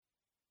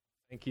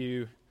Thank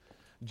you,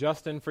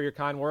 Justin, for your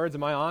kind words.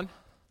 Am I on?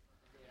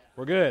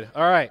 We're good.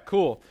 All right,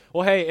 cool.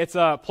 Well, hey, it's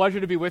a pleasure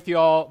to be with you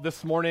all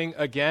this morning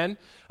again.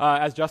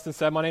 As Justin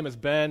said, my name is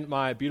Ben.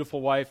 My beautiful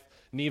wife,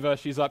 Neva,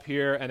 she's up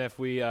here. And if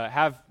we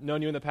have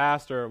known you in the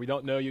past or we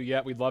don't know you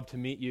yet, we'd love to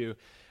meet you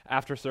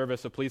after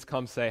service, so please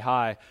come say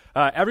hi.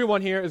 Everyone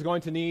here is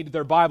going to need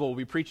their Bible. We'll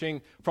be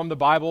preaching from the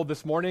Bible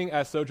this morning,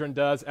 as Sojourn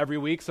does every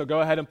week, so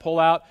go ahead and pull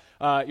out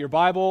your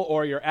Bible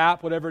or your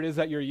app, whatever it is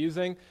that you're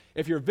using.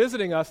 If you're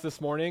visiting us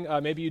this morning,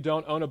 maybe you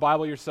don't own a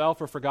Bible yourself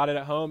or forgot it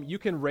at home, you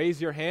can raise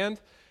your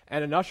hand,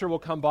 and an usher will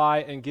come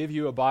by and give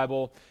you a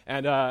Bible.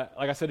 And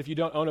like I said, if you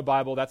don't own a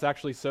Bible, that's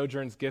actually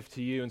Sojourn's gift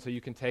to you, and so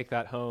you can take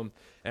that home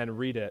and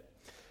read it.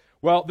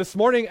 Well, this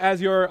morning, as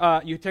you're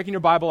taking your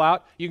Bible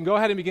out, you can go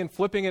ahead and begin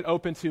flipping it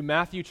open to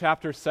Matthew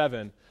chapter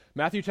 7.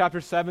 Matthew chapter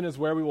 7 is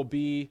where we will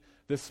be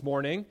this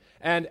morning.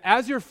 And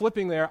as you're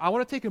flipping there, I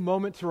want to take a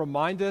moment to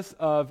remind us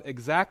of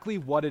exactly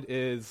what it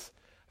is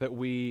that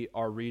we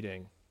are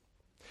reading.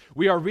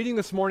 We are reading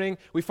this morning,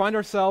 we find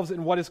ourselves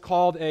in what is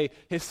called a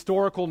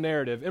historical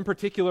narrative. In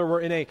particular,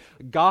 we're in a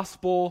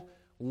gospel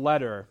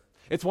letter.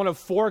 It's one of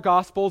 4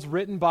 Gospels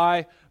written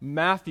by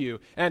Matthew.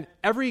 And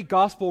every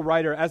Gospel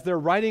writer, as they're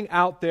writing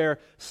out their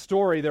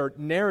story, their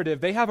narrative,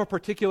 they have a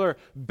particular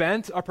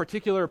bent, a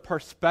particular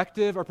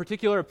perspective, a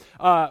particular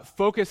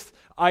focused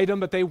item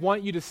that they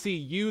want you to see,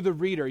 you the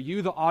reader,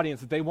 you the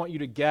audience, that they want you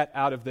to get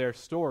out of their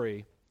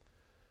story.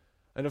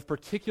 And of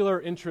particular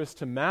interest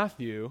to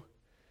Matthew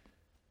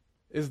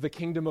is the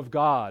kingdom of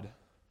God,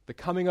 the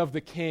coming of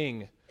the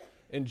King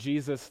in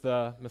Jesus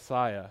the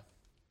Messiah.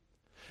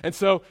 And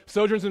so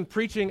Sojourn's been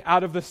preaching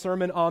out of the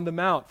Sermon on the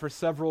Mount for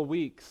several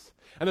weeks.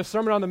 And the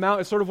Sermon on the Mount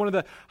is sort of one of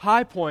the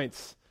high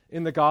points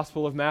in the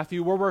Gospel of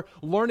Matthew, where we're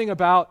learning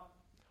about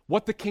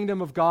what the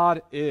kingdom of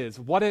God is,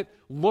 what it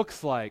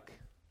looks like,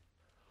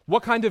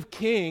 what kind of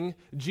king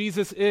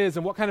Jesus is,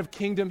 and what kind of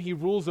kingdom he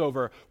rules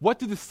over. What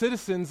do the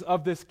citizens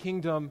of this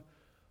kingdom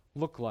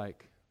look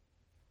like?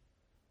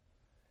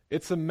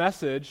 It's a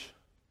message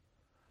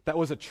that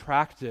was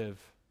attractive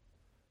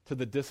to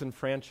the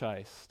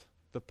disenfranchised,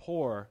 the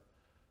poor,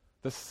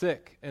 the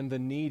sick and the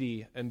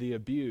needy and the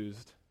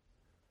abused.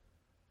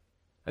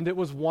 And it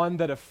was one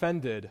that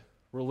offended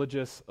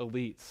religious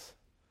elites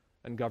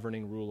and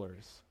governing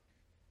rulers.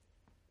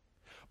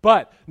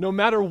 But no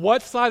matter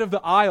what side of the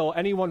aisle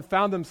anyone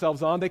found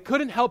themselves on, they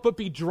couldn't help but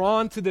be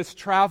drawn to this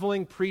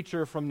traveling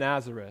preacher from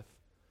Nazareth.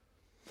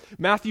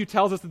 Matthew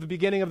tells us at the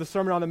beginning of the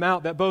Sermon on the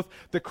Mount that both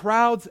the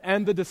crowds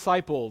and the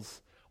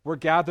disciples were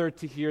gathered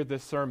to hear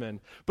this sermon.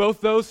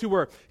 Both those who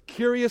were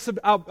curious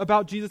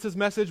about Jesus'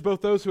 message,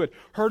 both those who had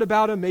heard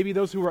about him, maybe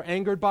those who were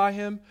angered by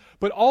him,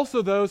 but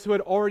also those who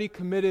had already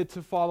committed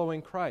to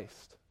following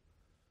Christ.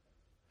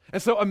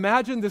 And so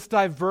imagine this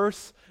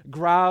diverse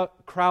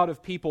crowd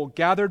of people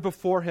gathered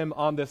before him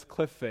on this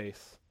cliff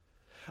face.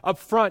 Up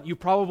front, you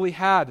probably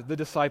had the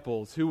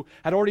disciples who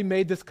had already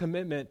made this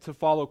commitment to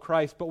follow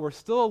Christ, but were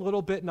still a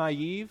little bit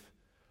naive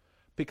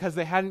because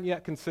they hadn't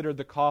yet considered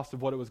the cost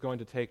of what it was going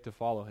to take to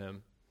follow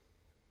him.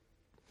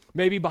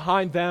 Maybe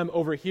behind them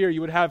over here,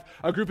 you would have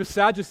a group of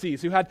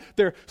Sadducees who had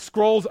their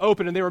scrolls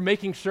open and they were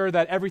making sure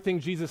that everything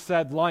Jesus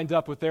said lined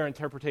up with their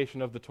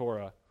interpretation of the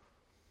Torah.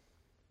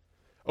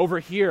 Over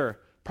here,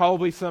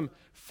 probably some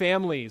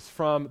families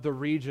from the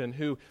region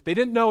who they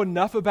didn't know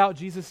enough about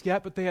Jesus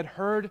yet, but they had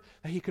heard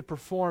that he could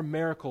perform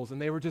miracles, and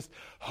they were just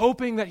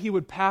hoping that he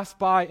would pass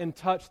by and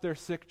touch their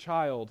sick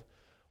child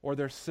or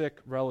their sick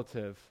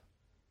relative.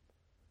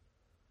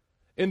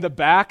 In the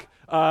back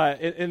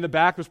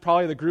was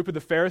probably the group of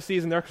the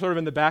Pharisees, and they're sort of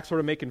in the back sort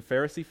of making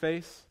Pharisee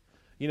face.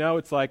 You know,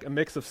 it's like a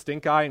mix of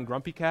stink eye and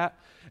grumpy cat.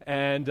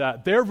 And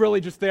they're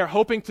really just there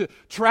hoping to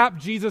trap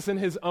Jesus in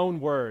his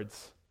own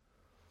words.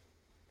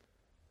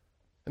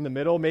 In the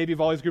middle, maybe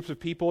of all these groups of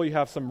people, you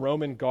have some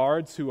Roman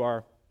guards who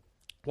are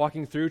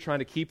walking through trying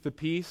to keep the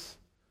peace.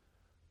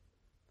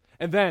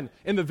 And then,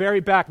 in the very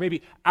back,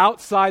 maybe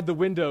outside the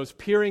windows,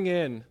 peering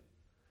in,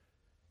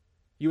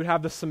 you would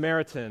have the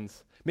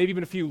Samaritans, maybe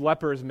even a few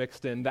lepers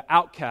mixed in, the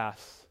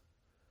outcasts,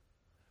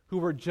 who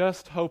were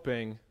just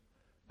hoping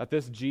that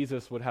this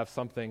Jesus would have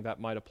something that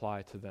might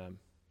apply to them.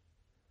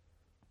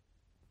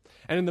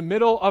 And in the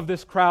middle of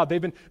this crowd, they've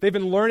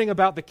been learning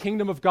about the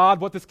kingdom of God,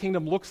 what this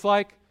kingdom looks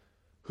like,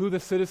 who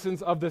the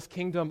citizens of this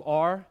kingdom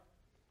are.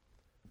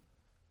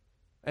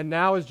 And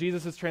now as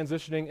Jesus is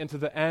transitioning into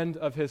the end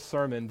of his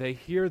sermon, they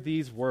hear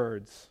these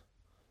words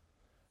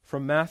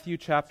from Matthew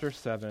chapter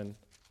 7,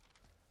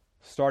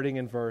 starting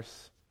in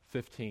verse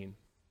 15.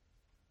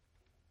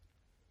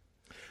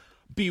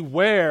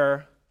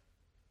 Beware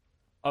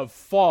of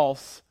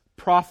false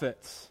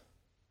prophets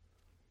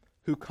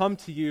who come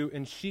to you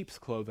in sheep's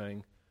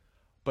clothing,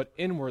 but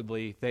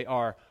inwardly they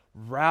are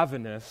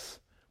ravenous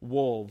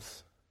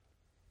wolves.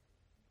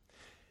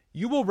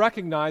 You will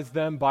recognize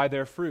them by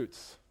their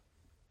fruits.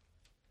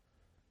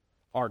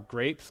 Are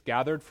grapes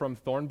gathered from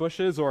thorn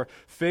bushes or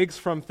figs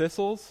from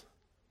thistles?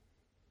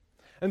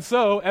 And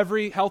so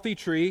every healthy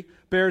tree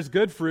bears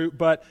good fruit,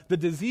 but the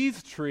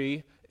diseased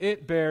tree,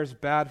 it bears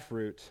bad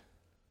fruit.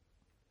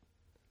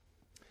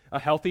 A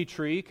healthy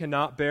tree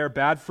cannot bear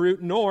bad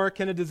fruit, nor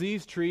can a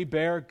diseased tree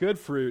bear good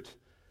fruit.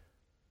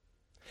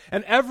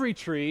 And every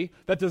tree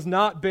that does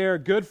not bear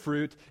good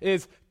fruit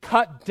is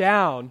cut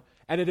down,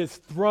 and it is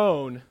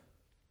thrown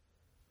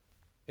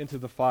into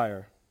the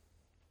fire.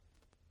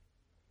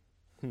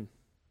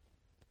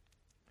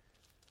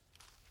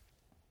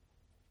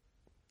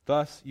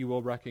 Thus you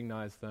will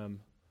recognize them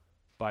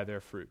by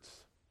their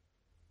fruits.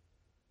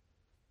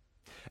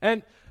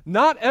 And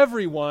not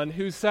everyone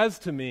who says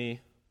to me,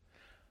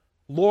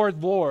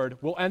 Lord,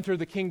 Lord, will enter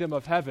the kingdom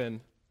of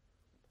heaven,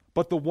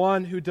 but the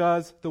one who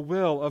does the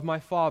will of my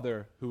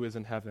Father who is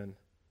in heaven.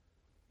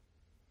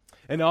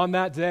 And on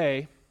that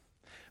day,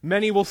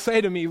 many will say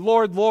to me,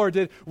 Lord, Lord,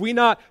 did we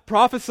not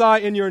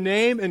prophesy in your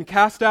name and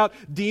cast out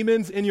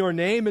demons in your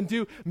name and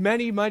do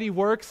many mighty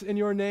works in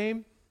your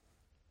name?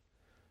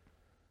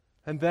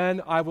 And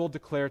then I will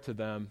declare to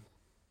them,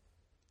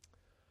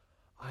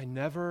 I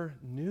never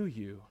knew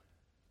you.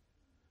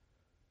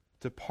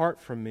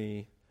 Depart from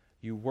me,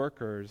 you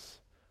workers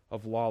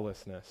of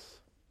lawlessness.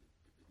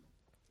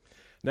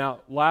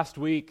 Now, last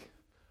week,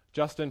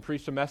 Justin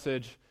preached a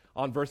message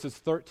on verses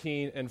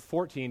 13 and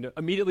 14,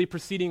 immediately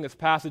preceding this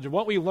passage. And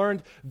what we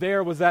learned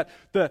there was that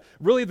the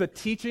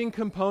teaching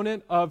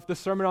component of the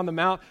Sermon on the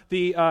Mount,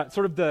 the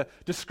sort of the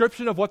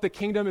description of what the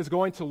kingdom is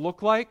going to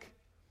look like,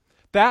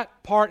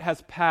 that part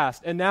has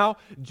passed. And now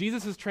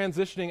Jesus is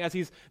transitioning, as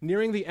he's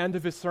nearing the end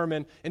of his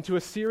sermon, into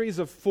a series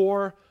of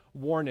 4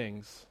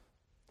 warnings.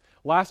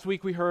 Last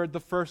week we heard the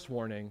first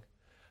warning.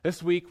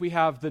 This week we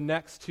have the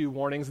next 2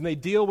 warnings, and they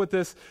deal with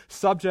this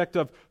subject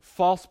of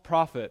false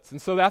prophets.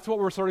 And so that's what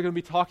we're sort of going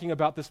to be talking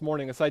about this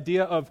morning, this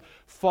idea of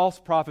false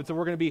prophets. And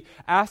we're going to be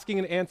asking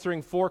and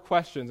answering 4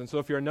 questions. And so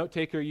if you're a note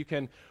taker, you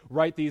can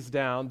write these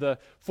down. The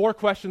 4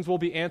 questions we'll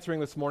be answering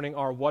this morning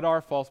are, what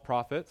are false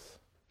prophets?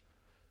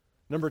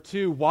 Number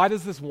 2, why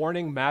does this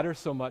warning matter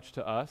so much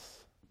to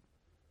us?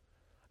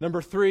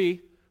 Number 3,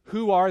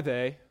 who are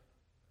they?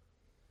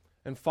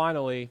 And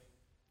finally,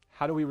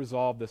 how do we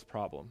resolve this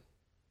problem?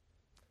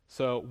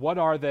 So, what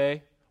are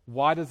they?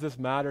 Why does this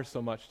matter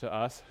so much to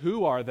us?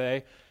 Who are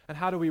they? And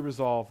how do we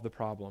resolve the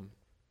problem?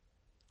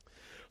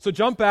 So,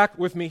 jump back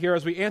with me here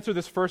as we answer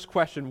this first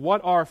question.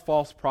 What are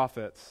false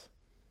prophets?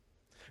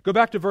 Go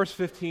back to verse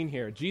 15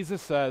 here.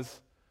 Jesus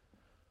says,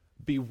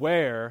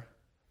 beware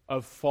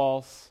of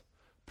false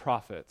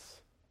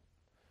prophets.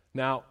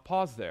 Now,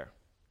 pause there.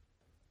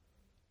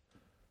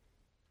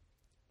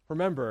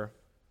 Remember,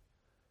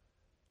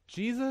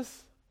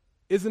 Jesus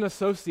isn't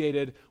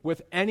associated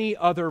with any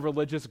other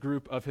religious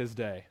group of his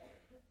day.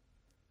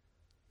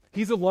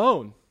 He's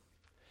alone.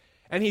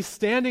 And he's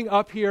standing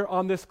up here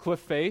on this cliff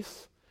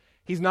face.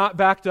 He's not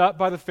backed up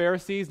by the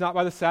Pharisees, not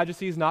by the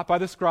Sadducees, not by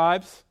the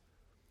scribes.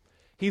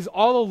 He's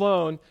all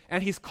alone,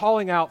 and he's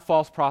calling out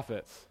false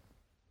prophets.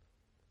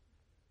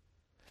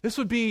 This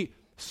would be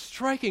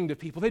striking to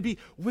people. They'd be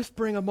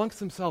whispering amongst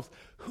themselves,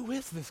 who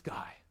is this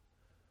guy?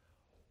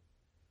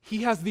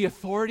 He has the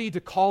authority to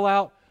call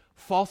out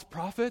false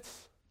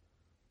prophets?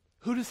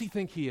 Who does he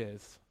think he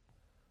is?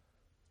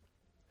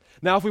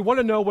 Now, if we want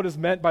to know what is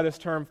meant by this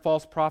term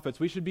false prophets,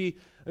 we should be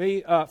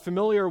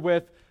familiar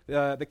with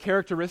the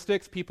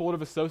characteristics people would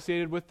have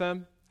associated with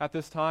them at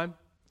this time.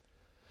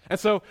 And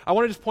so I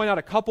want to just point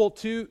out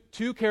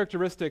two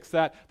characteristics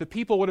that the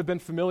people would have been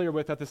familiar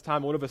with at this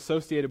time, would have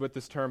associated with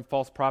this term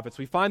false prophets.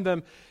 We find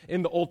them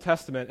in the Old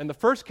Testament. And the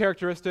first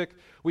characteristic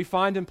we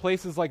find in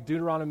places like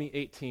Deuteronomy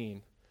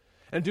 18.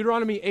 In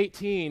Deuteronomy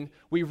 18,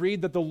 we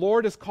read that the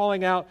Lord is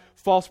calling out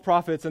false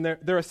prophets, and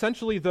they're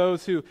essentially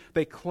those who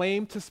they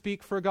claim to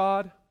speak for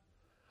God,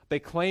 they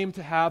claim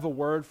to have a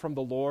word from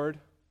the Lord,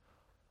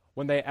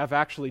 when they have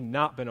actually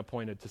not been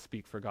appointed to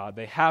speak for God.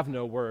 They have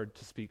no word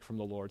to speak from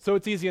the Lord. So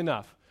it's easy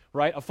enough,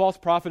 right? A false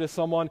prophet is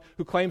someone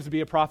who claims to be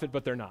a prophet,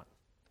 but they're not.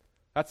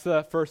 That's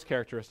the first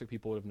characteristic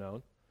people would have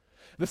known.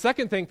 The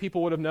second thing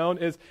people would have known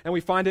is, and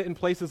we find it in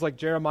places like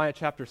Jeremiah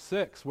chapter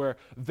 6, where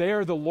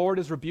there the Lord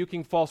is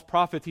rebuking false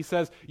prophets. He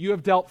says, you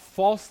have dealt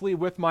falsely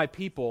with my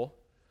people,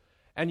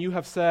 and you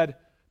have said,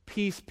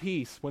 peace,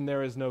 peace, when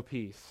there is no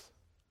peace.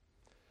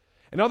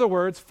 In other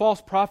words,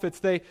 false prophets,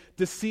 they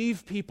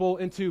deceive people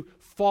into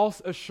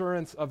false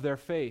assurance of their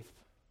faith.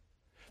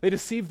 They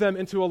deceive them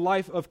into a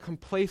life of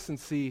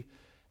complacency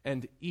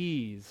and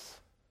ease.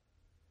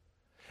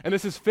 And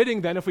this is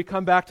fitting then if we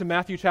come back to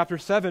Matthew chapter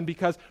 7,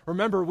 because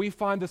remember, we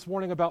find this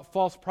warning about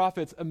false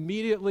prophets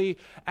immediately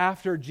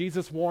after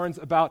Jesus warns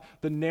about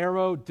the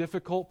narrow,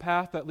 difficult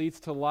path that leads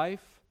to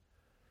life,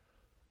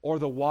 or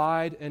the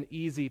wide and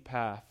easy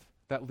path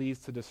that leads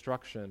to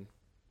destruction.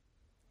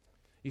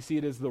 You see,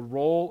 it is the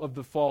role of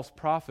the false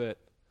prophet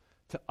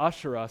to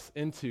usher us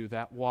into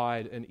that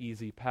wide and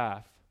easy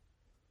path.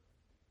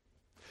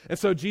 And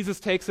so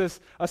Jesus takes us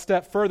a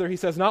step further. He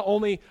says, not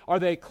only are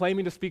they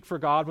claiming to speak for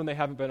God when they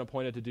haven't been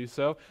appointed to do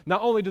so,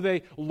 not only do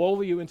they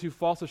lull you into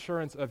false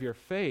assurance of your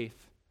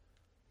faith,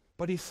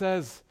 but he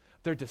says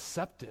they're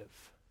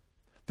deceptive.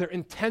 They're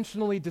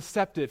intentionally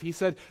deceptive. He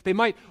said they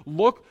might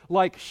look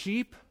like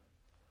sheep,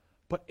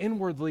 but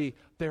inwardly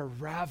they're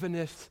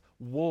ravenous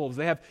wolves.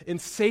 They have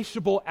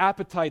insatiable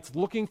appetites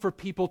looking for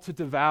people to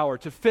devour,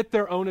 to fit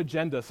their own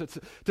agenda,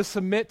 to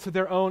submit to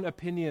their own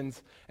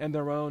opinions and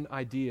their own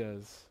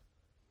ideas.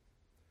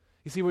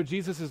 You see, what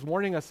Jesus is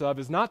warning us of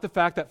is not the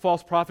fact that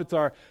false prophets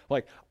are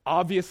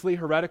obviously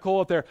heretical,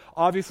 that they're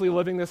obviously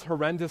living this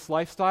horrendous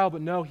lifestyle,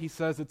 but no, he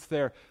says it's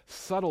their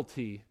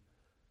subtlety,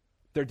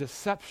 their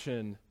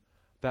deception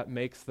that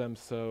makes them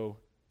so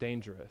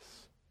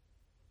dangerous.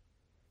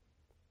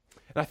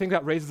 And I think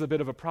that raises a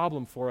bit of a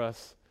problem for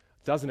us,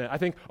 doesn't it? I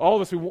think all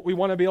of us, we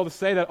want to be able to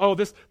say that, oh,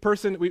 this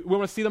person, we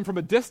want to see them from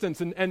a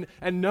distance and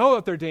know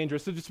that they're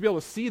dangerous, so just to be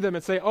able to see them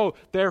and say, oh,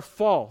 they're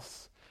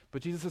false.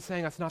 But Jesus is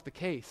saying that's not the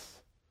case.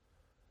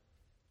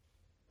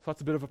 So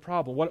that's a bit of a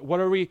problem.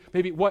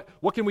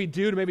 What can we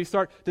do to maybe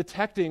start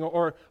detecting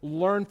or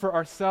learn for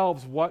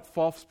ourselves what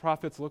false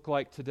prophets look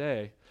like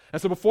today? And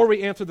so before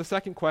we answer the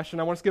second question,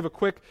 I want to give a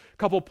quick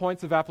couple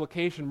points of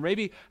application,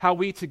 maybe how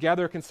we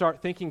together can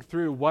start thinking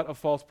through what a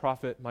false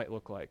prophet might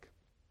look like.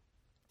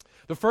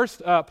 The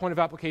first point of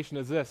application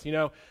is this.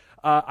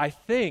 I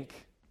think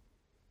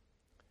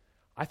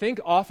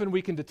often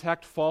we can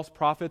detect false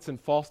prophets and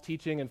false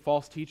teaching and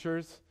false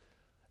teachers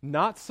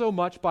not so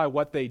much by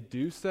what they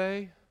do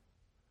say,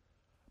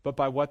 but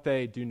by what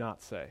they do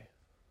not say.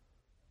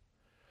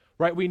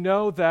 Right? We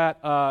know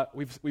that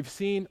we've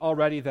seen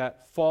already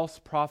that false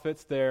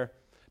prophets, they're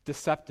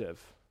deceptive.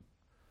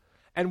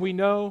 And we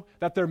know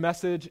that their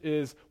message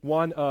is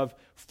one of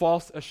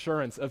false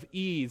assurance, of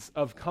ease,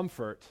 of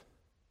comfort.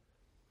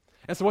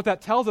 And so what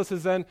that tells us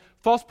is then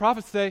false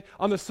prophets today,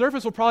 on the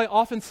surface, will probably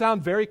often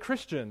sound very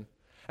Christian.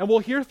 And we'll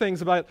hear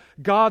things about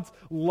God's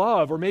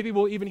love, or maybe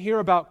we'll even hear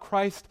about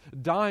Christ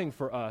dying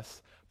for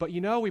us. But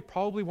we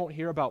probably won't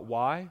hear about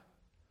why.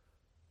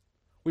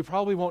 We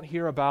probably won't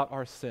hear about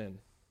our sin.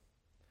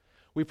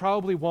 We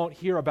probably won't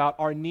hear about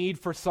our need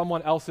for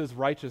someone else's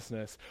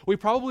righteousness. We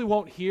probably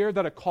won't hear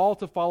that a call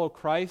to follow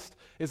Christ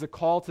is a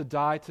call to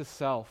die to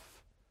self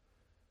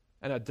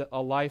and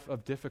a life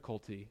of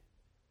difficulty.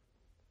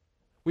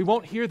 We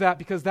won't hear that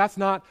because that's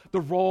not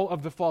the role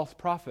of the false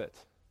prophet.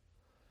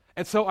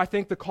 And so I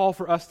think the call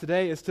for us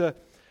today is to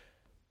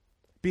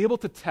be able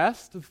to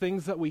test the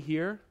things that we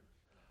hear,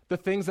 the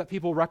things that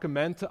people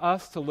recommend to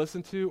us to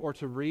listen to or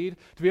to read,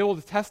 to be able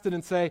to test it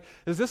and say,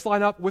 does this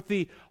line up with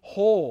the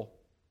whole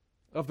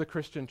of the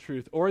Christian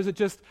truth? Or is it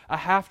just a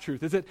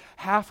half-truth? Is it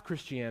half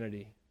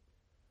Christianity?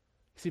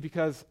 See,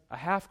 because a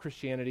half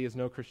Christianity is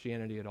no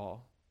Christianity at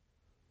all.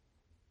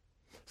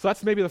 So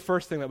that's maybe the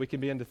first thing that we can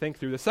begin to think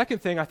through. The second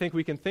thing I think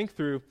we can think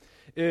through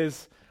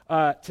is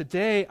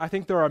today I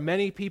think there are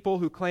many people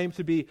who claim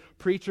to be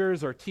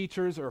preachers or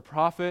teachers or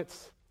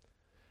prophets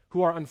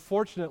who are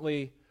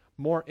unfortunately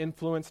more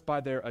influenced by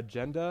their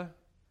agenda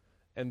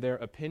and their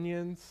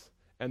opinions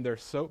and their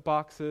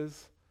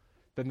soapboxes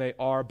than they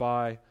are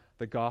by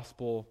the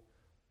gospel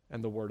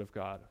and the word of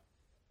God.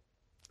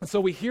 And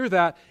so we hear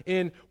that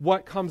in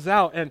what comes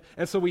out.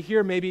 And so we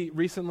hear maybe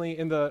recently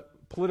in the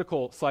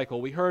political cycle,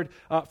 we heard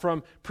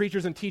from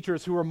preachers and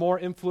teachers who were more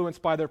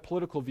influenced by their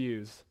political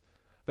views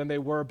than they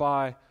were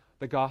by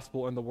the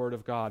gospel and the word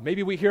of God.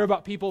 Maybe we hear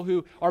about people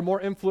who are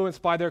more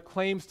influenced by their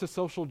claims to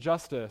social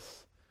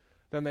justice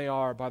than they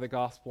are by the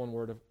gospel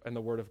and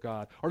the word of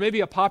God. Or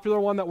maybe a popular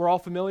one that we're all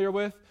familiar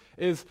with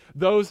is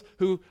those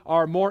who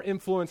are more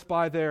influenced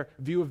by their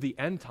view of the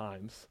end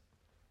times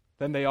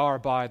than they are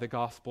by the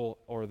gospel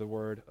or the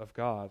word of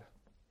God.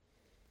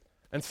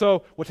 And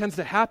so what tends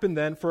to happen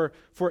then for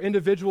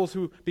individuals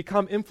who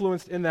become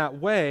influenced in that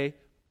way,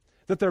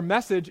 that their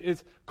message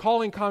is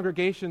calling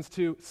congregations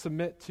to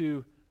submit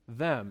to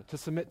them, to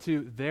submit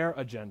to their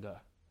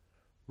agenda,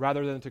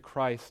 rather than to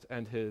Christ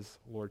and his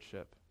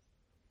lordship.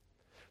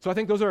 So I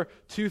think those are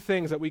two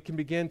things that we can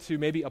begin to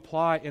maybe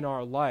apply in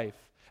our life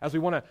as we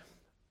want to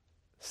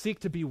seek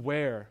to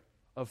beware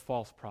of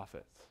false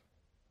prophets.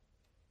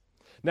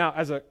 Now,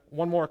 as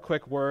one more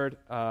quick word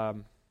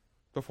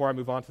before I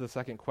move on to the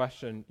second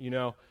question,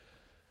 there's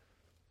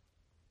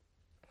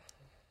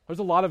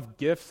a lot of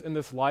gifts in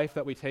this life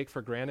that we take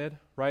for granted,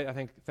 right? I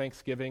think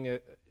Thanksgiving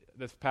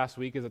this past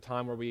week is a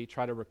time where we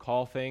try to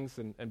recall things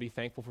and be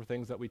thankful for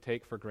things that we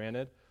take for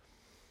granted.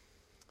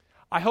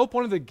 I hope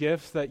one of the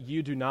gifts that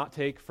you do not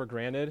take for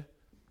granted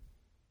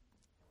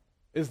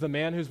is the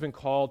man who's been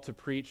called to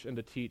preach and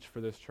to teach for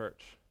this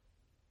church.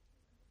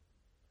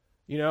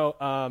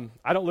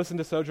 I don't listen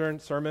to Sojourn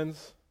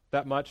sermons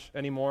that much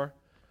anymore,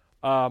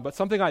 but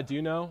something I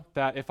do know,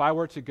 that if I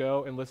were to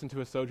go and listen to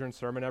a Sojourn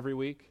sermon every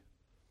week,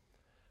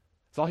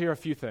 so I'll hear a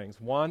few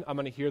things. One, I'm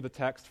going to hear the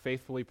text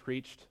faithfully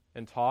preached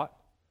and taught.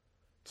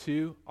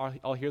 Two,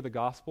 I'll hear the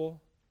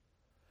gospel.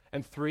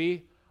 And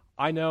three,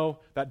 I know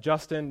that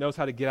Justin knows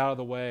how to get out of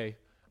the way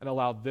and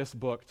allow this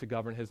book to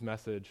govern his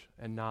message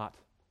and not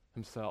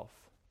himself.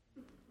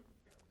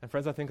 And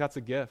friends, I think that's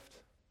a gift.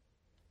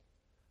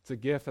 It's a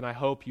gift, and I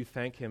hope you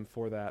thank him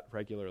for that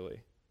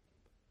regularly.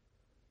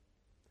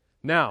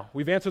 Now,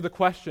 we've answered the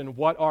question,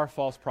 what are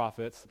false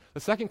prophets? The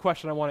second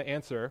question I want to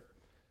answer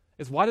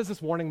is, why does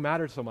this warning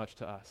matter so much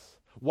to us?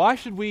 Why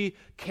should we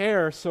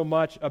care so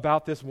much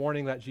about this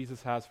warning that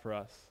Jesus has for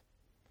us?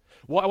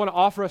 Well, I want to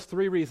offer us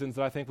 3 reasons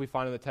that I think we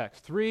find in the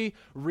text. 3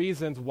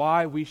 reasons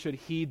why we should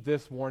heed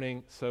this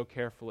warning so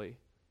carefully.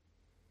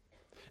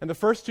 And the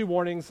first 2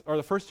 warnings, or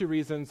the first 2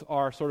 reasons,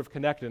 are sort of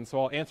connected, and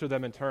so I'll answer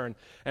them in turn.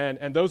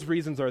 And those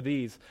reasons are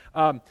these.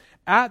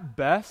 At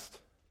best,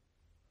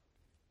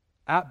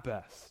 I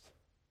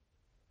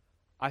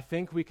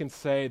think we can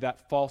say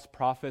that false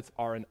prophets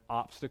are an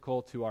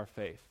obstacle to our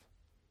faith.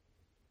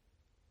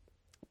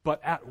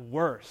 But at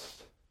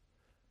worst,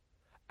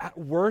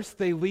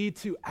 they lead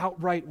to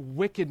outright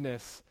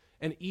wickedness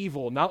and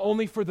evil, not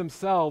only for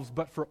themselves,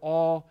 but for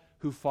all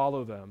who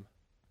follow them.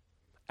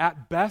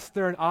 At best,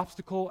 they're an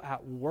obstacle.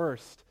 At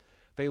worst,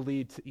 they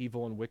lead to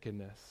evil and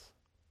wickedness.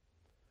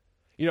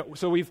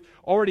 So we've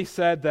already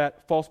said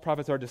that false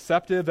prophets are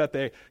deceptive, that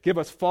they give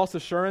us false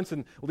assurance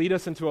and lead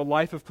us into a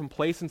life of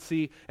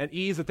complacency and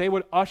ease, that they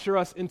would usher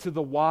us into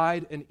the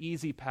wide and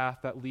easy path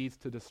that leads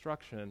to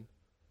destruction.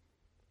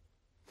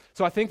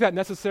 So I think that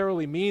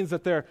necessarily means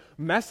that their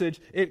message,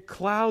 it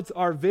clouds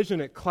our vision,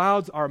 it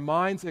clouds our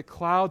minds, it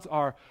clouds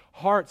our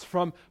hearts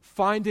from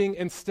finding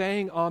and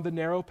staying on the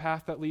narrow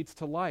path that leads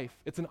to life.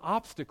 It's an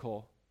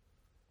obstacle.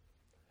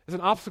 It's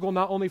an obstacle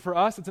not only for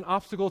us, it's an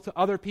obstacle to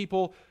other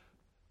people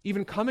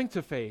even coming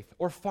to faith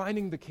or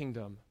finding the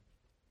kingdom.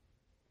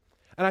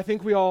 And I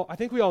think we all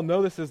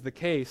know this is the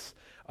case.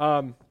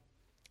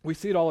 We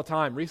see it all the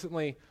time.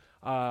 Recently,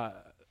 over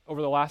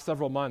the last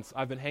several months,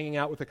 I've been hanging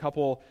out with a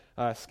couple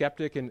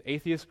skeptic and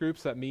atheist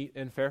groups that meet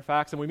in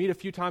Fairfax, and we meet a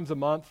few times a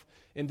month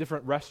in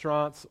different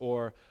restaurants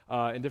or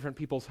in different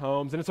people's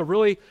homes. And it's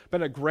really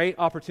been a great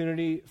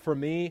opportunity for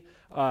me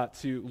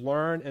to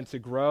learn and to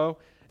grow.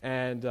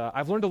 And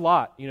I've learned a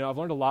lot. I've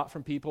learned a lot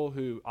from people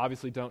who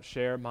obviously don't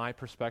share my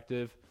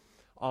perspective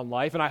on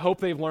life, and I hope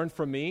they've learned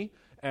from me,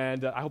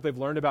 and I hope they've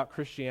learned about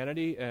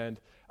Christianity and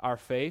our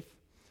faith.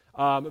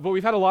 But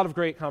we've had a lot of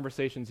great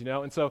conversations,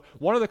 and so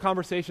one of the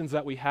conversations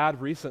that we had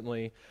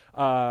recently,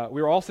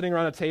 we were all sitting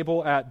around a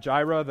table at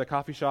Gyra, the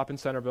coffee shop in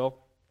Centerville,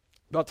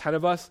 about 10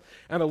 of us,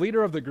 and the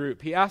leader of the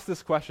group, he asked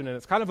this question, and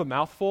it's kind of a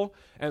mouthful,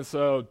 and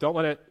so don't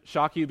let it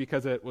shock you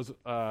because it was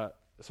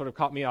sort of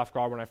caught me off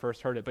guard when I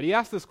first heard it. But he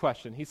asked this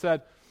question. He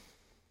said,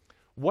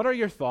 "What are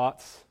your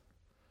thoughts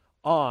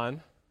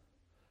on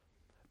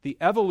the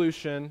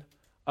evolution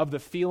of the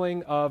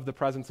feeling of the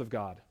presence of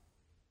God?"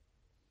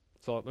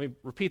 So let me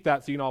repeat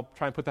that so you can all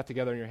try and put that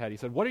together in your head. He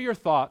said, "What are your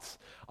thoughts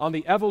on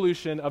the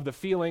evolution of the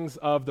feelings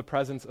of the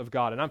presence of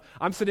God?" And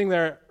I'm sitting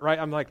there, right?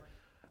 I'm like,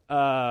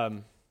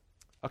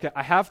 okay,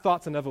 I have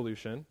thoughts on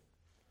evolution.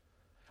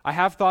 I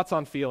have thoughts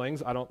on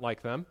feelings. I don't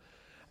like them.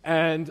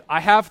 And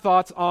I have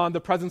thoughts on the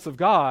presence of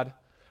God,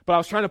 but I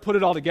was trying to put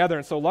it all together.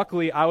 And so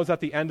luckily, I was at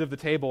the end of the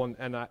table,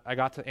 and I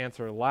got to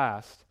answer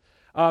last.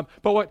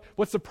 But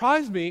what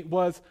surprised me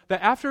was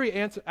that after he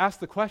asked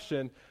the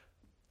question,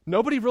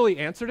 nobody really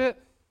answered it.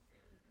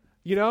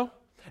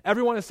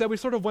 Everyone has said, we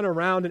sort of went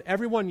around and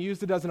everyone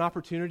used it as an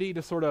opportunity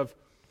to sort of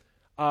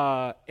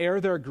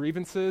air their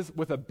grievances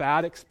with a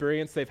bad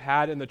experience they've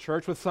had in the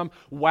church, with some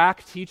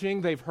whack teaching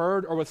they've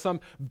heard, or with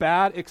some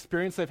bad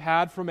experience they've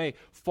had from a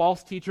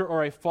false teacher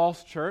or a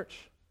false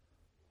church.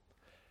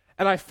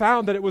 And I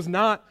found that it was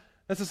not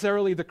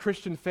necessarily the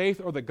Christian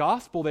faith or the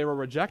gospel they were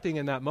rejecting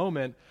in that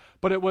moment,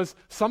 but it was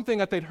something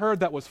that they'd heard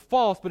that was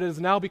false, but it has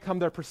now become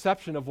their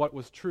perception of what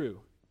was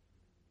true.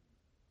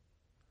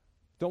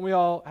 Don't we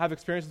all have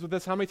experiences with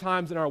this? How many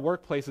times in our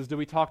workplaces do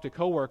we talk to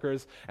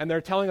coworkers and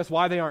they're telling us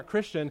why they aren't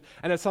Christian,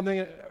 and it's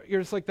something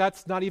you're just like,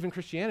 that's not even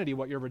Christianity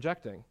what you're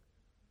rejecting.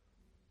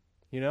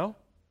 And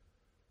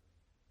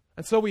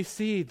so we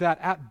see that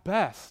at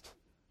best,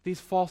 these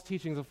false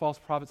teachings of false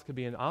prophets could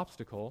be an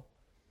obstacle,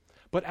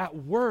 but at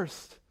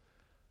worst,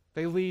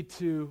 they lead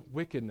to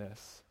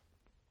wickedness.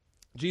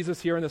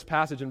 Jesus here in this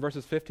passage in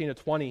verses 15 to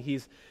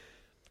 20,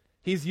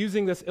 He's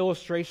using this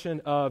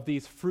illustration of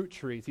these fruit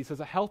trees. He says,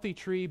 a healthy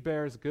tree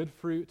bears good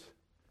fruit,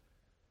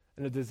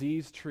 and a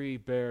diseased tree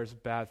bears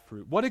bad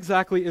fruit. What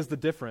exactly is the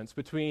difference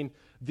between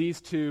these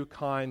 2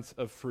 kinds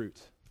of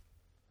fruit?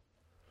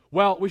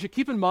 Well, we should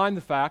keep in mind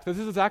the fact that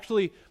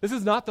this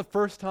is not the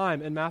first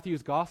time in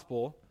Matthew's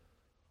gospel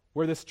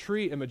where this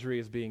tree imagery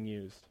is being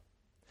used.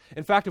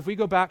 In fact, if we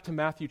go back to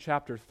Matthew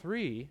chapter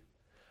 3,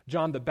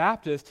 John the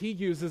Baptist, he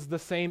uses the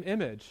same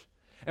image.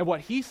 And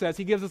what he says,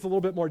 he gives us a little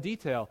bit more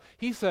detail.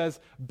 He says,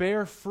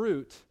 bear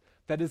fruit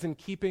that is in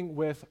keeping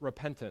with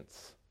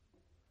repentance.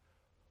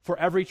 For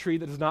every tree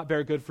that does not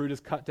bear good fruit is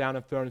cut down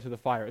and thrown into the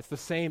fire. It's the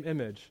same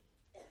image.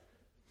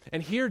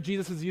 And here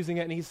Jesus is using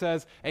it, and he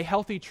says, a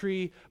healthy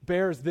tree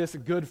bears this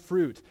good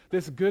fruit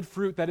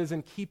that is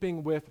in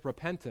keeping with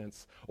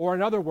repentance. Or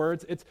in other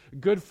words, it's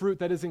good fruit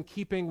that is in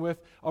keeping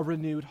with a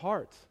renewed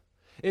heart.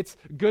 It's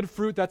good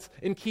fruit that's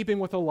in keeping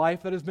with a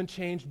life that has been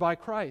changed by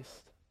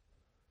Christ.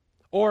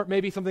 Or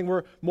maybe something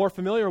we're more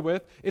familiar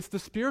with, it's the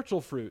spiritual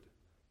fruit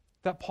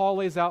that Paul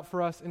lays out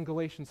for us in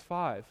Galatians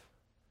 5.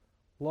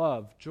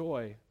 Love,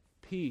 joy,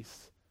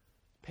 peace,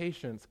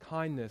 patience,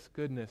 kindness,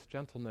 goodness,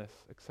 gentleness,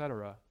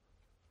 etc.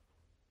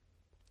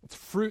 It's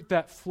fruit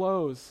that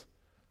flows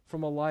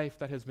from a life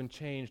that has been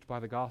changed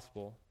by the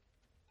gospel.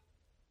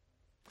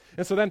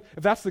 And so then,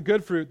 if that's the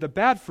good fruit, the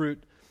bad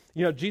fruit,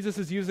 Jesus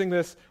is using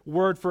this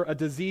word for a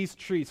diseased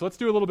tree. So let's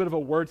do a little bit of a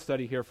word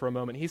study here for a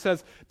moment. He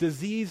says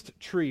diseased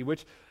tree,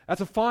 which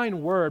that's a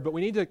fine word, but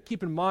we need to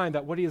keep in mind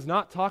that what he is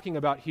not talking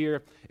about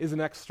here is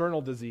an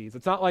external disease.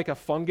 It's not like a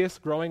fungus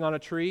growing on a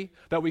tree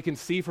that we can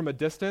see from a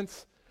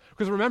distance.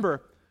 Because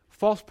remember,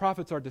 false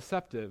prophets are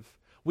deceptive.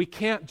 We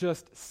can't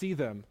just see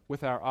them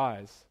with our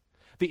eyes.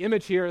 The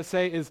image here,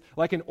 is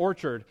like an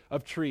orchard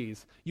of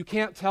trees. You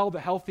can't tell the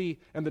healthy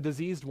and the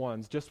diseased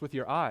ones just with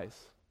your eyes.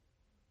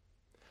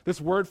 This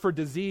word for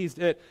diseased,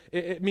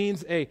 it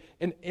means an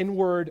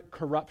inward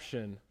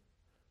corruption.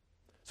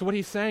 So what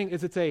he's saying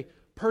is it's a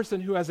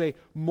person who has a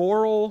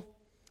moral,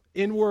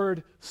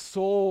 inward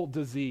soul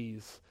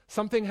disease.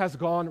 Something has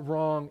gone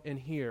wrong in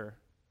here.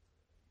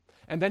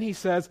 And then he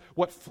says,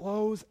 what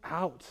flows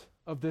out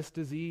of this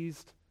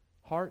diseased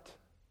heart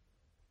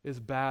is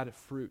bad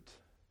fruit.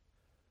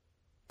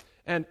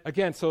 And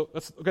again, so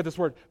let's look at this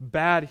word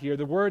bad here.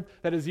 The word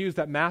that is used,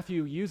 that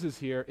Matthew uses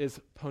here, is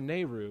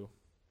poneru.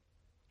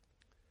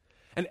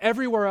 And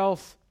everywhere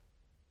else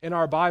in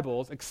our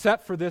Bibles,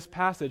 except for this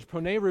passage,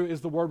 poneru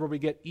is the word where we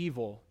get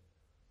evil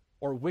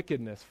or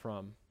wickedness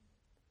from.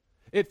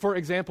 For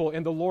example,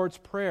 in the Lord's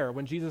Prayer,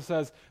 when Jesus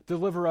says,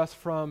 deliver us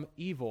from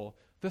evil,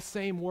 the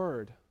same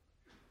word.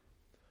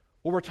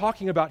 What we're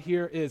talking about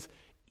here is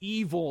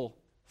evil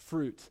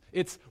fruit.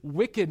 It's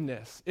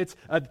wickedness. It's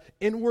an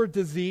inward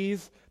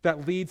disease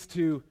that leads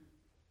to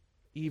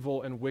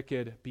evil and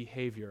wicked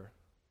behavior.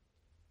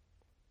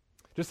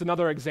 Just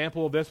another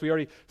example of this, we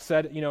already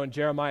said, in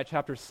Jeremiah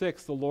chapter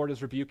 6, the Lord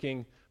is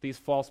rebuking these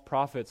false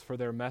prophets for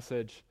their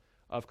message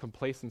of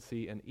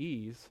complacency and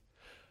ease.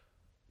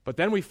 But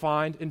then we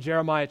find in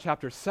Jeremiah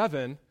chapter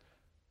 7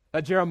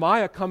 that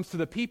Jeremiah comes to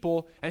the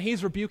people and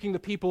he's rebuking the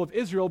people of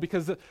Israel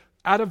because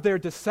out of their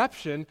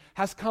deception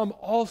has come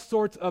all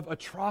sorts of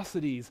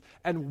atrocities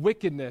and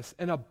wickedness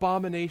and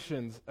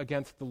abominations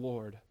against the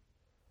Lord.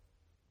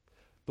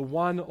 The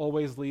one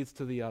always leads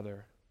to the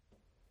other.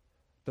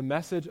 The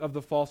message of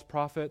the false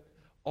prophet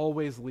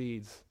always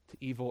leads to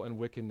evil and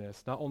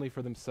wickedness, not only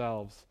for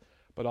themselves,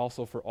 but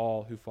also for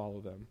all who follow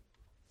them.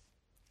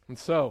 And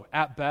so,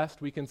 at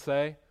best, we can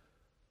say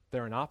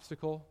they're an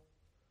obstacle.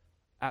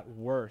 At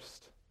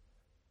worst,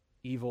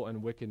 evil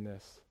and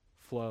wickedness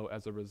flow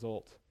as a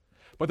result.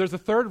 But there's a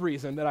third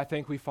reason that I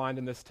think we find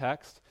in this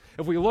text.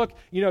 If we look,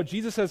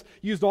 Jesus has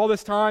used all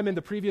this time in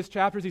the previous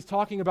chapters. He's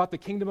talking about the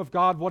kingdom of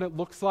God, what it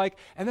looks like.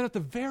 And then at the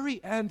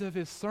very end of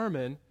his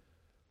sermon,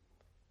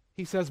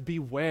 he says,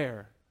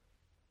 beware.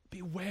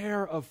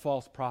 Beware of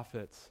false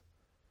prophets.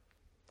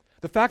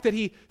 The fact that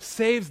he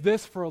saves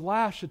this for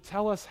last should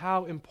tell us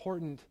how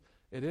important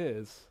it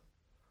is.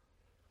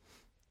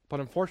 But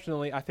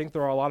unfortunately, I think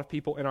there are a lot of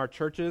people in our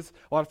churches,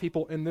 a lot of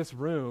people in this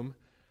room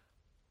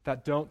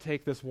that don't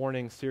take this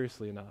warning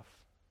seriously enough.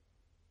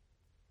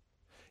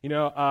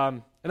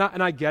 And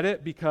I get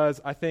it because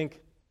I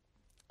think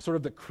sort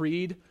of the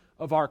creed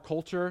of our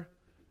culture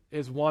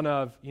is one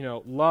of,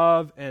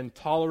 love and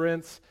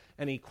tolerance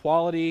and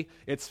equality.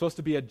 It's supposed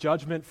to be a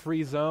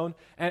judgment-free zone.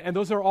 And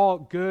those are all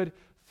good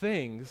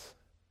things.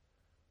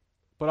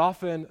 But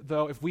often,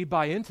 though, if we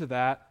buy into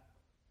that,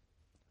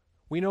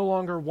 we no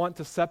longer want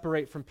to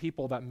separate from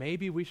people that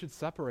maybe we should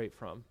separate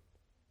from.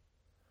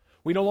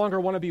 We no longer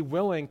want to be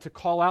willing to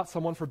call out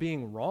someone for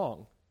being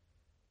wrong.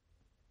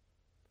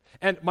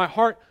 And my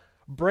heart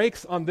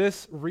breaks on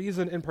this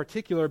reason in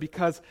particular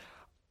because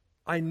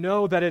I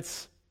know that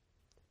it's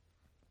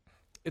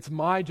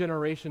my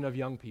generation of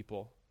young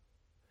people.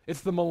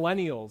 It's the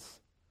millennials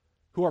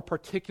who are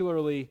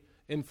particularly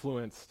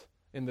influenced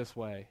in this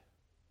way.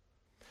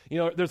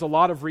 There's a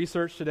lot of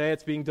research today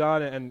that's being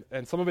done,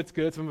 and some of it's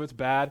good, some of it's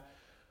bad.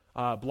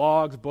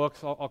 Blogs,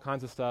 books, all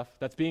kinds of stuff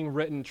that's being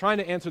written trying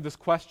to answer this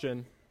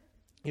question,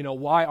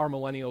 why are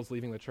millennials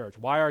leaving the church?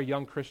 Why are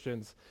young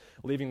Christians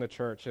leaving the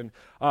church? And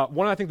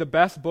one, I think, the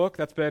best book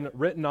that's been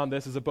written on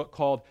this is a book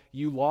called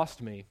You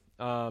Lost Me.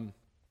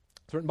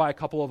 It's written by a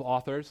couple of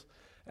authors.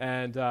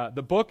 And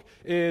the book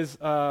is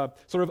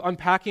sort of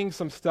unpacking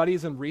some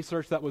studies and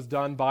research that was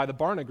done by the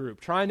Barna Group,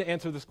 trying to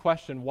answer this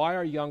question, why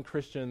are young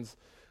Christians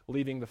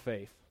leaving the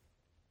faith?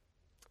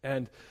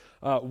 And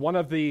one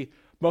of the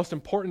most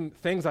important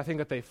things I think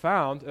that they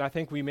found, and I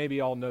think we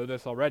maybe all know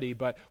this already,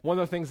 but one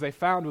of the things they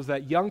found was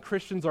that young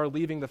Christians are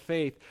leaving the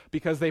faith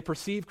because they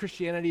perceive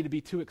Christianity to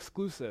be too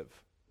exclusive.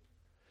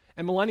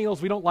 And millennials,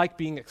 we don't like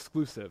being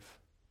exclusive.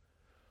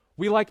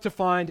 We like to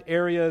find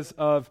areas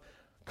of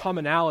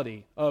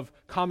commonality, of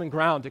common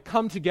ground, to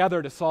come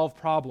together to solve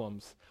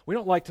problems. We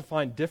don't like to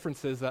find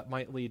differences that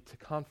might lead to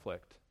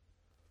conflict.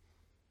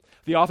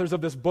 The authors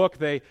of this book,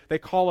 they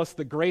call us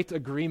the Great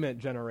Agreement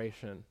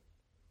Generation.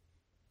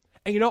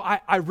 And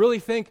I really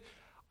think,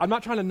 I'm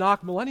not trying to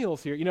knock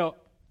millennials here.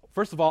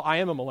 First of all, I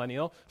am a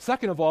millennial.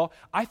 Second of all,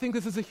 I think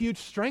this is a huge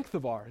strength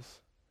of ours.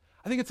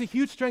 I think it's a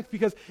huge strength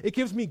because it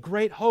gives me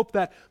great hope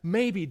that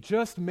maybe,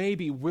 just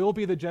maybe, we'll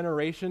be the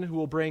generation who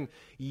will bring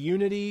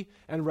unity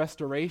and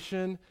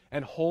restoration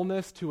and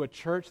wholeness to a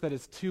church that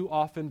has too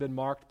often been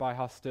marked by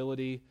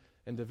hostility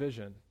and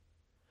division.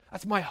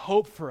 That's my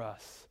hope for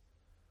us.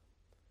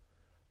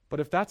 But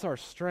if that's our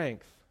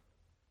strength,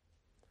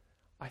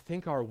 I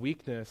think our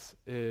weakness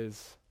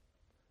is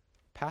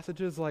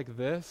passages like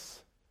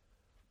this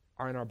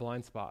are in our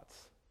blind spots.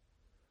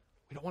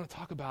 We don't want to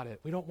talk about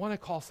it. We don't want to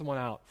call someone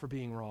out for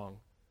being wrong.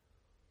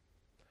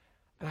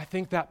 And I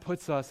think that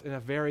puts us in a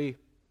very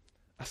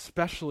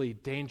especially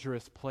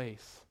dangerous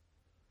place.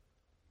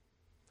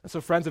 And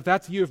so friends, if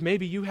that's you, if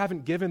maybe you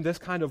haven't given this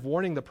kind of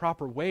warning the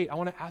proper weight, I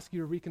want to ask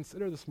you to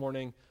reconsider this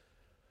morning.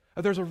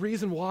 There's a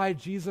reason why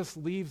Jesus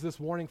leaves this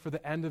warning for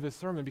the end of his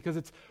sermon, because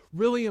it's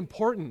really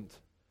important.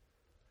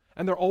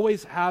 And there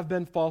always have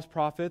been false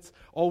prophets,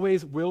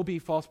 always will be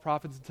false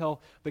prophets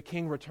until the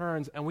king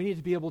returns, and we need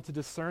to be able to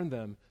discern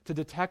them, to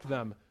detect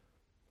them,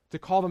 to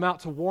call them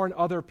out, to warn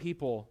other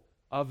people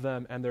of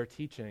them and their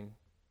teaching.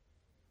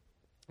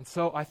 And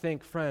so I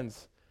think,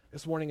 friends,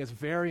 this warning is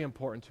very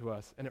important to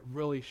us, and it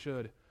really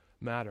should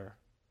matter.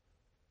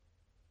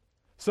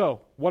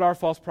 So, what are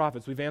false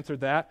prophets? We've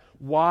answered that.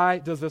 Why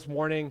does this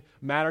warning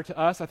matter to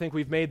us? I think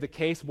we've made the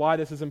case why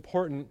this is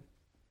important.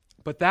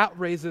 But that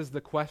raises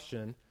the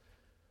question,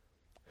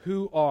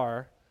 who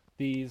are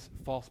these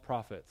false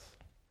prophets?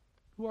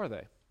 Who are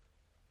they?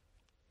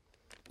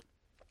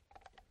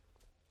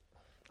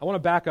 I want to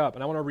back up,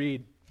 and I want to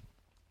read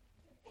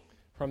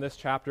from this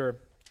chapter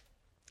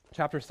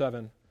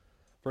 7,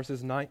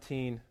 verses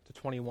 19 to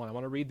 21. I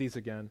want to read these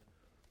again.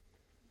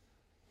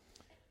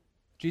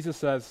 Jesus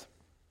says,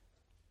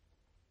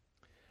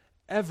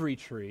 "Every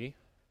tree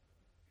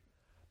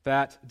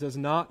that does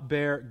not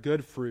bear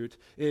good fruit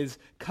is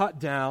cut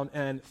down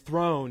and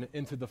thrown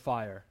into the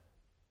fire.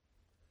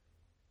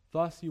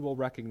 Thus you will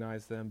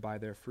recognize them by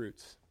their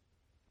fruits.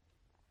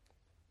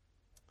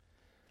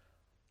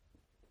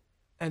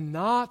 And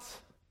not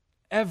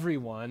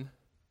everyone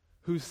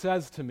who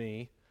says to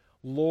me,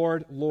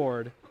 'Lord,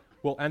 Lord,'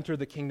 will enter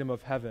the kingdom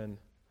of heaven,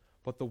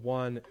 but the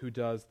one who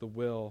does the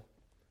will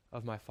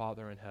of my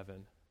Father in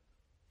heaven."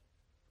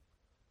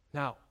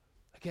 Now,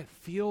 again,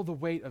 feel the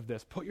weight of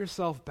this. Put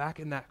yourself back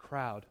in that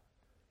crowd.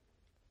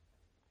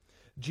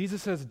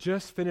 Jesus has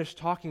just finished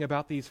talking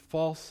about these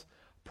false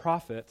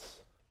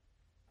prophets.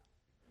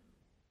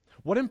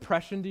 What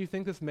impression do you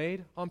think this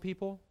made on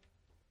people?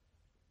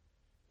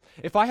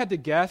 If I had to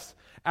guess,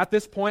 at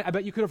this point, I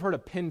bet you could have heard a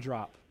pin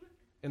drop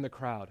in the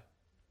crowd.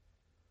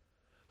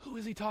 Who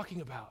is he talking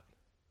about?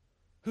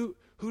 Who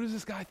does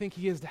this guy think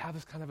he is to have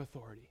this kind of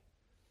authority?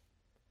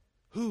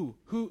 Who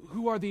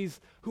are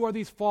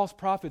these false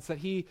prophets that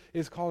he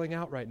is calling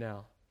out right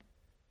now?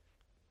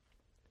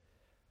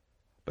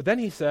 But then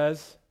he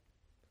says,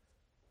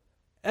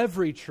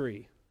 every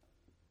tree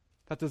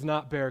that does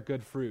not bear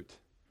good fruit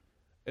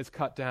is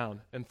cut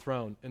down and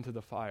thrown into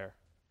the fire.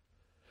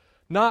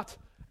 Not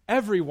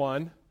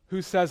everyone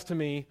who says to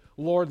me,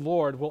 "Lord,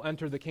 Lord," will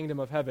enter the kingdom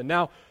of heaven.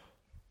 Now,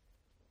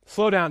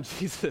 slow down,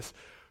 Jesus.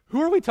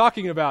 Who are we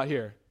talking about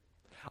here?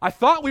 I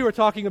thought we were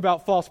talking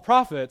about false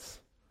prophets,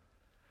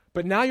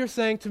 but now you're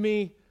saying to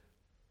me,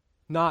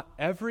 not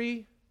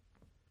every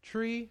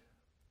tree?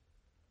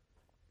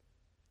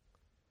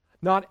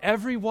 Not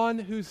everyone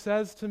who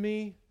says to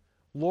me,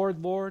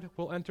 "Lord, Lord,"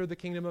 will enter the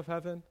kingdom of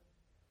heaven?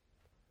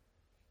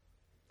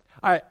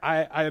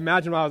 I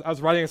imagine while I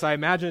was writing this, I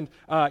imagined,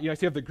 so you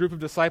have the group of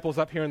disciples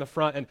up here in the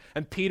front,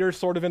 and Peter's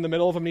sort of in the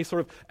middle of them, and he's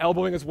sort of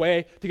elbowing his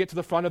way to get to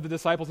the front of the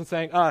disciples and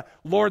saying,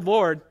 "Lord,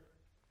 Lord,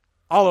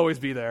 I'll always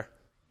be there.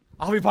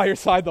 I'll be by your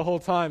side the whole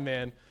time,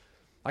 man.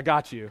 I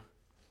got you."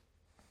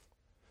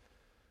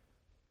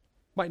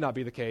 Might not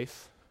be the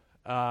case,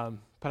 but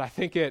I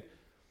think it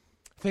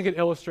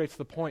illustrates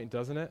the point,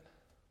 doesn't it?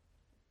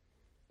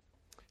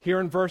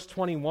 Here in verse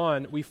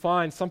 21, we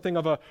find something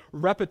of a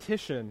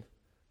repetition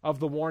of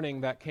the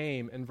warning that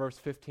came in verse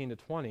 15 to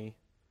 20.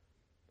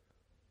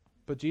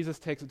 But Jesus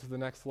takes it to the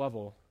next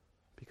level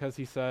because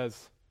he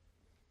says,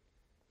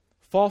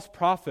 false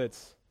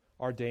prophets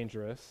are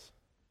dangerous,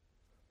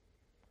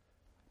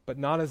 but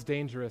not as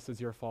dangerous as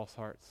your false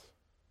hearts.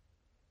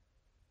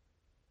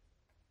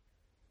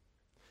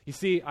 You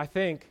see, I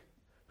think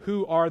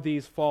who are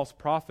these false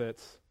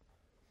prophets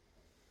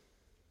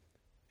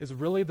is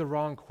really the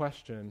wrong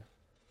question,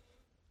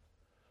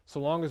 so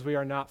long as we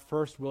are not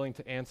first willing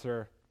to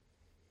answer,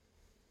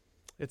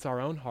 it's our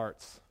own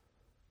hearts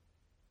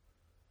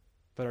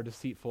that are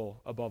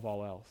deceitful above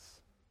all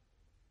else.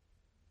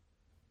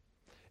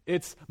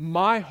 It's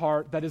my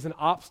heart that is an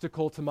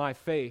obstacle to my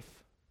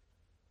faith.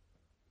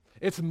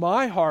 It's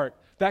my heart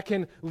that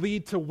can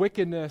lead to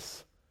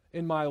wickedness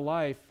in my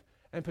life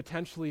and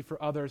potentially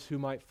for others who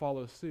might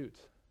follow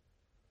suit.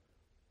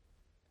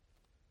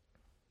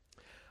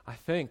 I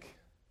think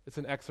it's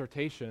an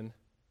exhortation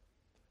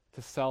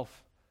to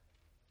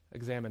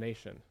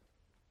self-examination.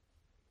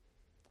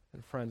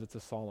 And friends, it's a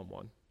solemn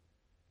one.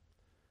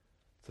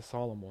 It's a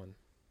solemn one.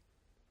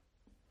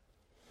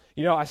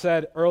 I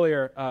said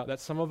earlier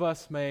that some of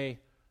us maybe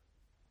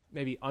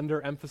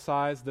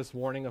underemphasize this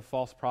warning of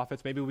false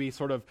prophets. Maybe we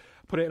sort of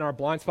put it in our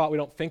blind spot. We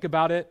don't think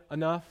about it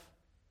enough.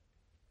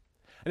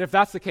 And if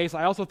that's the case,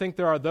 I also think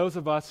there are those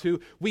of us who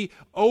we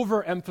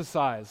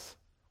overemphasize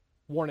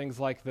warnings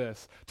like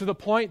this to the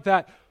point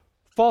that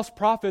false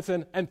prophets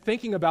and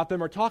thinking about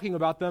them or talking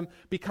about them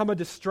become a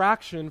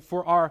distraction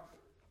for our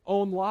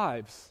own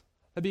lives.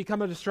 They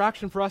become a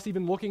distraction for us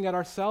even looking at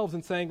ourselves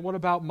and saying, what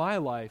about my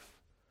life?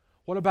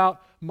 What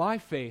about my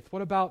faith?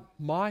 What about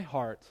my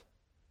heart?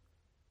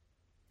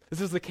 This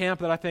is the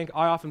camp that I think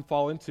I often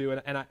fall into,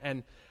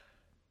 and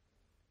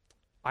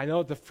I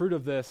know the fruit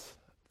of this,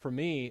 for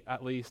me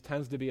at least,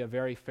 tends to be a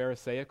very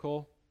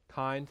Pharisaical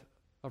kind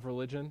of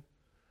religion.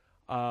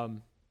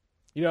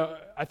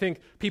 I think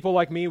people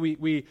like me,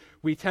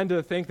 we tend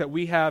to think that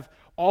we have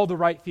all the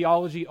right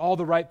theology, all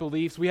the right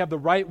beliefs. We have the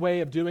right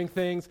way of doing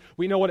things.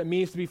 We know what it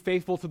means to be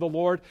faithful to the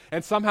Lord.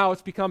 And somehow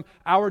it's become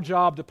our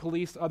job to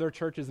police other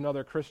churches and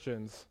other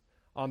Christians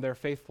on their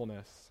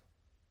faithfulness.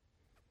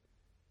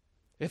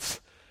 It's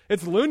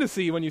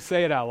lunacy when you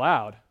say it out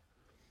loud.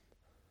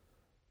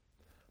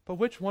 But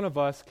which one of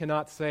us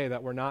cannot say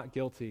that we're not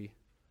guilty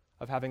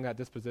of having that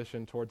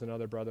disposition towards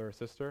another brother or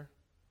sister?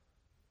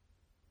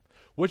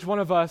 Which one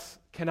of us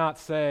cannot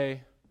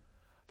say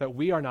that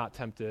we are not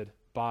tempted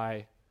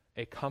by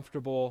a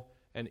comfortable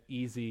and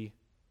easy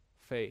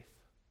faith?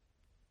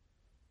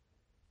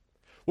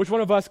 Which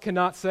one of us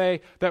cannot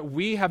say that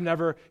we have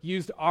never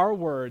used our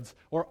words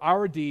or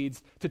our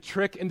deeds to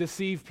trick and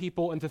deceive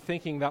people into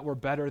thinking that we're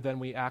better than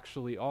we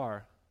actually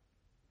are?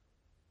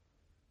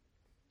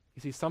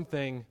 You see,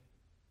 something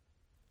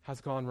has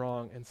gone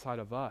wrong inside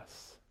of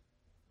us.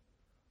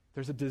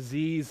 There's a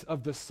disease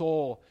of the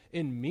soul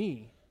in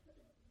me,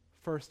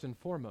 first and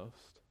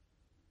foremost.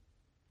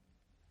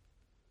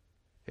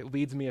 It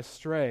leads me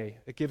astray.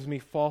 It gives me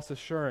false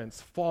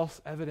assurance,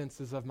 false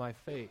evidences of my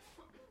faith.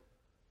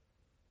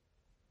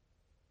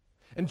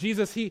 And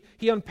Jesus, he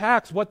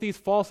unpacks what these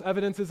false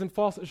evidences and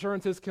false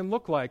assurances can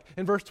look like.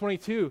 In verse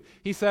 22,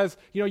 he says,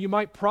 you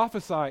might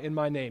prophesy in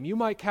my name. You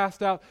might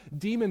cast out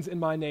demons in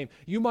my name.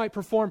 You might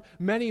perform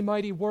many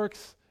mighty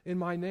works in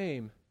my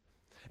name.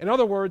 In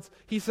other words,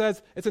 he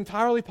says it's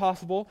entirely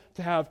possible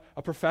to have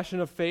a profession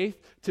of faith,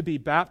 to be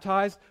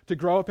baptized, to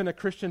grow up in a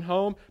Christian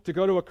home, to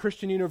go to a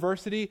Christian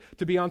university,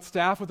 to be on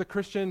staff with a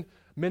Christian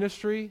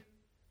ministry,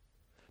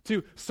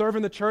 to serve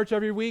in the church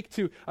every week,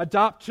 to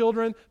adopt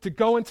children, to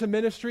go into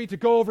ministry, to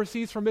go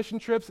overseas for mission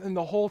trips, and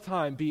the whole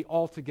time be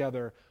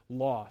altogether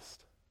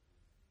lost.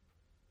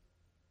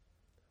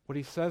 What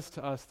he says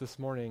to us this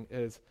morning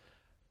is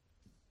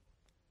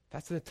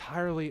that's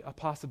entirely a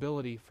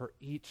possibility for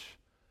each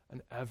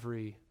and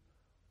every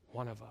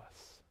one of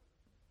us.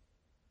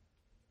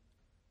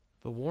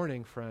 The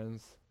warning,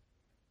 friends,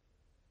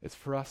 is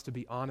for us to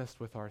be honest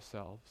with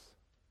ourselves,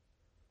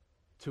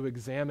 to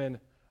examine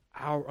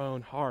our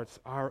own hearts,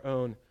 our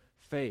own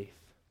faith.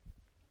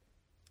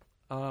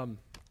 There's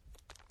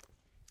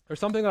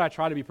something that I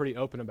try to be pretty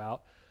open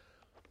about,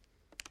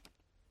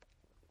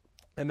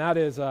 and that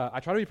is I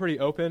try to be pretty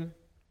open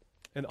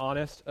and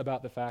honest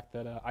about the fact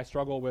that I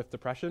struggle with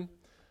depression,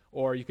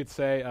 or you could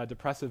say a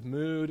depressive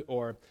mood,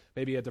 or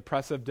maybe a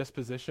depressive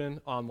disposition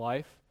on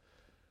life.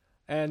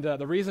 And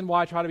the reason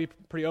why I try to be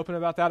pretty open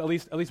about that, at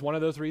least one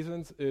of those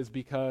reasons, is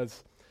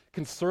because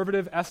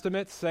conservative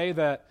estimates say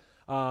that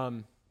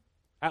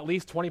at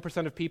least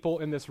 20% of people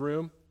in this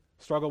room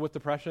struggle with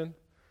depression.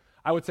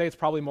 I would say it's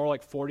probably more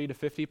like 40 to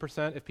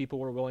 50% if people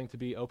were willing to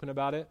be open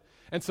about it.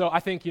 And so I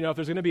think, if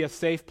there's going to be a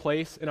safe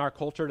place in our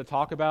culture to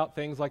talk about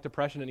things like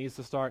depression, it needs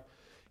to start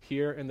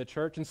here in the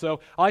church. And so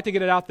I like to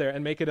get it out there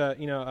and make it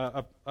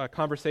a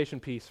conversation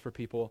piece for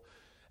people.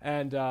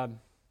 And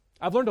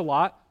I've learned a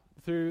lot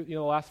through the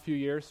last few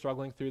years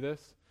struggling through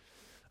this.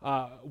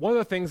 One of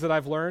the things that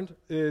I've learned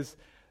is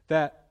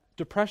that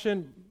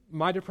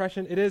my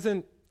depression, it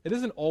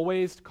isn't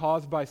always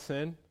caused by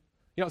sin.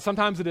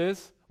 Sometimes it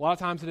is, a lot of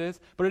times it is,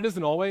 but it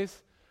isn't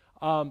always.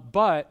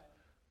 But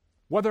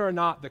whether or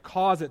not the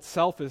cause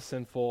itself is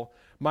sinful,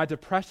 my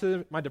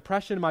depression, my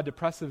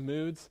depressive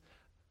moods,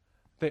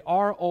 they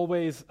are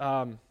always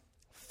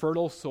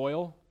fertile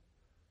soil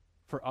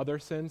for other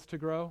sins to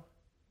grow.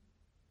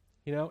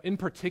 In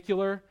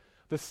particular,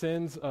 the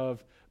sins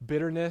of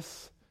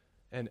bitterness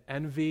and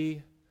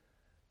envy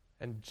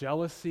and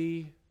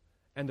jealousy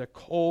and a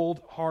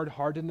cold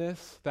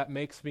hard-heartedness that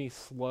makes me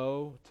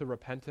slow to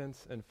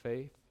repentance and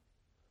faith.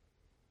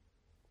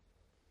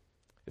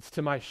 It's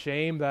to my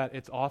shame that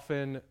it's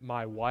often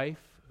my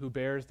wife who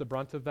bears the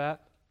brunt of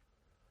that.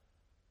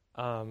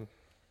 And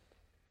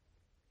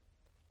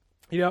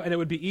it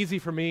would be easy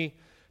for me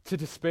to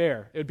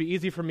despair. It would be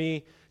easy for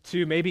me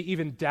to maybe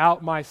even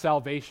doubt my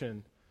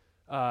salvation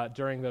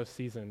during those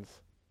seasons.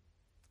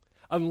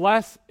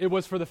 Unless it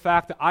was for the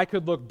fact that I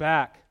could look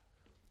back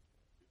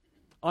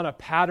on a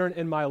pattern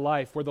in my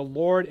life where the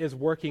Lord is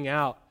working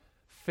out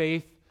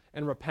faith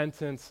and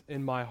repentance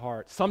in my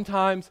heart.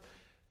 Sometimes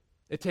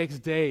it takes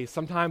days,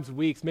 sometimes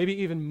weeks,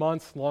 maybe even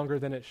months longer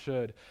than it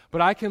should. But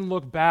I can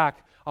look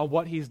back on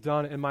what he's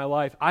done in my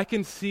life. I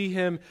can see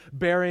him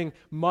bearing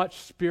much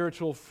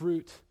spiritual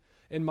fruit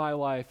in my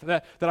life,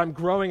 that I'm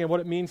growing in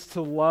what it means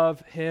to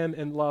love him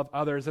and love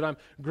others, that I'm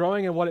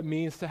growing in what it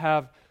means to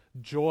have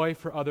joy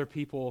for other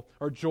people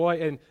or joy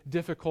in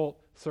difficult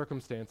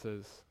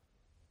circumstances.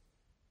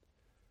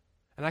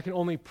 And I can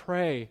only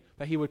pray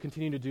that he would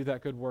continue to do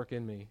that good work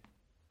in me.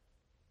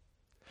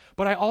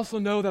 But I also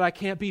know that I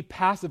can't be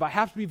passive. I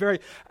have to be very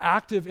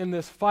active in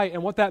this fight.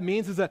 And what that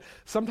means is that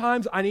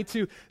sometimes I need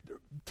to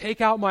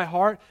take out my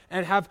heart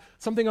and have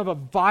something of a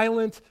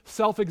violent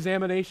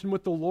self-examination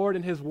with the Lord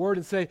and his word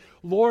and say,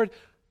 Lord,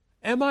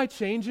 am I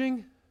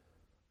changing?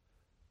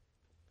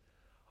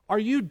 Are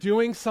you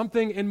doing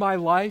something in my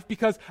life?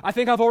 Because I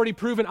think I've already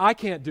proven I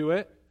can't do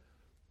it.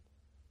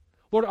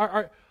 Lord,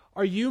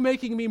 are you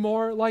making me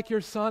more like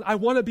your son? I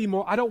want to be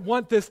more. I don't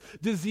want this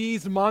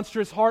diseased,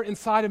 monstrous heart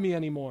inside of me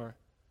anymore.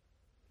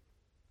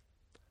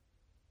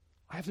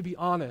 I have to be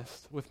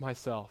honest with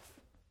myself.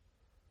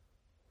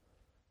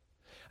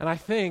 And I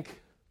think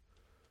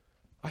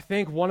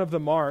one of the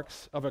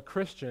marks of a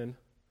Christian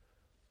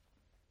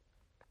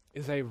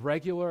is a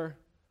regular,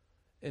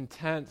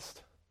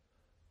 intense,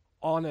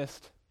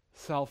 honest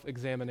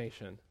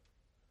self-examination.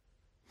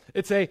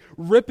 It's a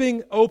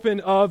ripping open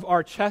of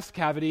our chest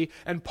cavity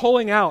and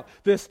pulling out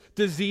this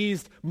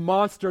diseased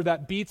monster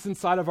that beats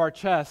inside of our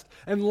chest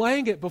and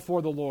laying it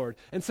before the Lord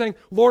and saying,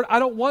 Lord, I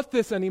don't want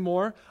this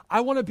anymore.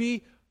 I want to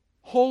be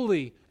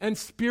holy and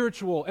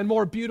spiritual and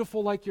more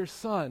beautiful like your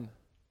son.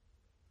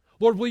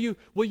 Lord,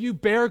 will you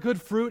bear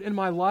good fruit in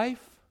my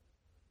life?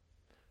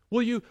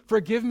 Will you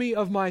forgive me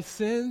of my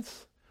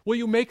sins? Will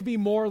you make me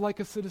more like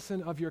a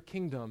citizen of your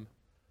kingdom?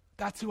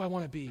 That's who I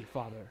want to be,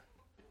 Father.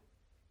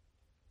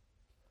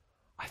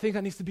 I think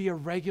that needs to be a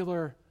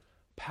regular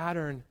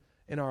pattern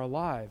in our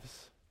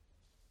lives.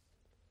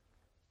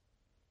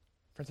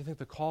 Friends, I think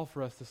the call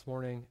for us this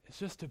morning is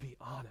just to be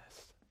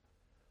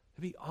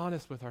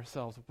honest with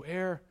ourselves.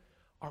 Where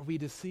are we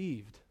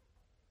deceived?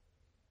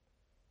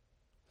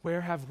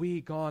 Where have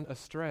we gone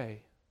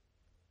astray?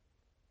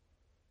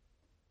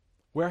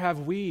 Where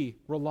have we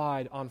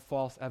relied on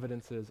false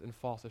evidences and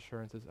false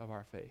assurances of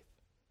our faith?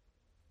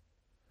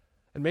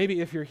 And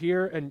maybe if you're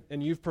here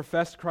and you've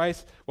professed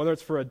Christ, whether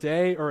it's for a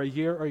day or a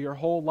year or your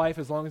whole life,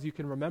 as long as you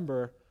can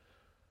remember,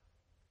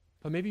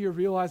 but maybe you're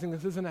realizing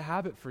this isn't a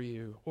habit for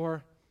you,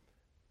 or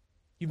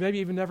you maybe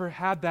even never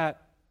had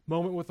that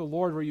moment with the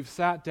Lord where you've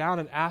sat down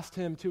and asked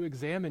him to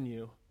examine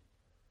you.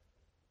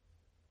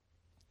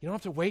 You don't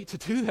have to wait to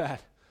do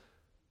that.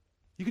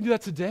 You can do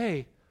that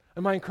today.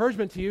 And my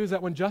encouragement to you is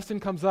that when Justin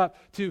comes up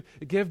to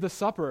give the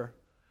supper,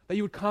 that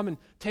you would come and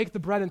take the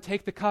bread and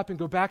take the cup and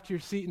go back to your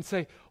seat and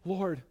say,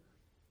 Lord,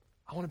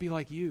 I want to be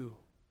like you.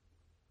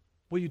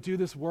 Will you do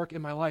this work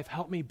in my life?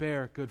 Help me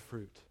bear good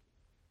fruit.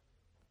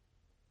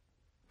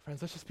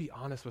 Friends, let's just be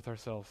honest with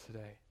ourselves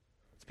today.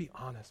 Let's be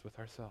honest with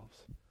ourselves.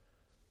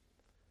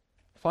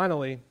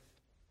 Finally,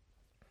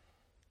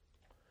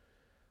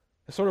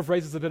 it sort of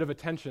raises a bit of a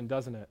tension,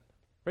 doesn't it?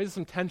 Raises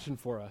some tension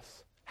for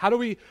us. How do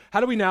we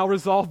now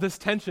resolve this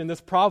tension,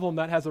 this problem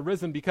that has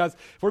arisen? Because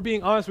if we're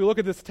being honest, we look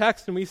at this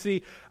text and we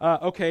see,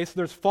 so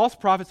there's false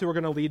prophets who are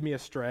going to lead me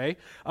astray.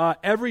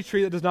 Every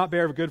tree that does not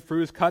bear good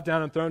fruit is cut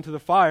down and thrown into the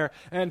fire.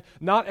 And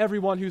not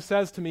everyone who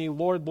says to me,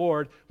 Lord,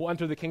 Lord, will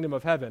enter the kingdom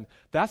of heaven.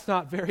 That's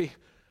not very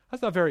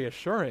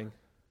assuring.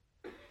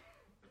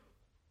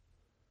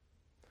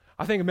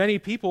 I think many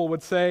people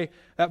would say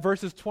that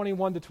verses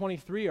 21 to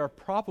 23 are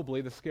probably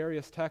the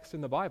scariest text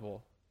in the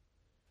Bible.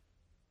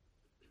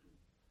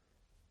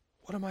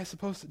 What am I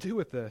supposed to do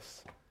with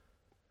this?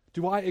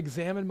 Do I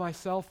examine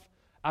myself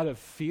out of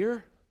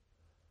fear?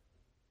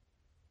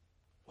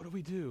 What do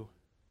we do?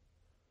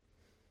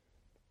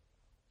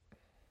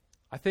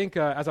 I think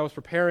as I was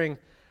preparing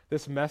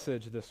this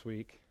message this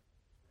week,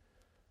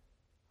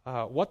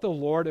 what the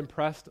Lord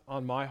impressed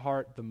on my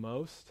heart the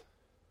most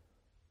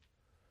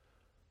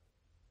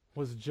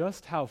was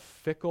just how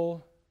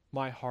fickle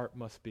my heart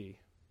must be.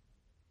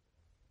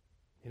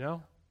 You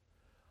know?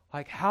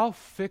 Like how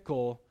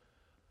fickle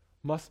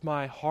must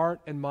my heart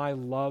and my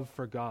love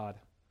for God,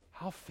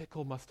 how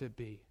fickle must it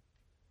be?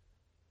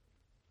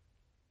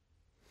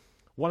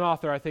 One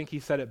author, I think he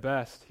said it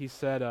best. He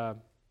said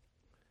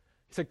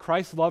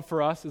Christ's love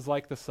for us is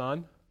like the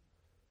sun.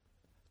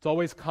 It's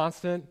always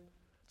constant.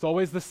 It's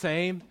always the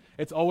same.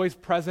 It's always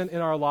present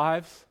in our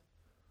lives.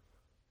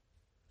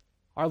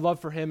 Our love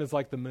for him is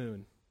like the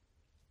moon.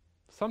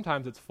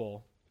 Sometimes it's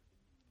full.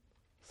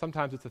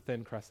 Sometimes it's a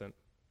thin crescent.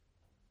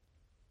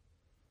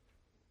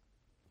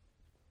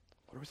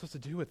 What are we supposed to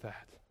do with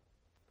that?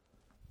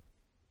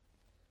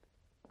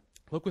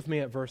 Look with me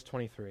at verse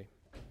 23.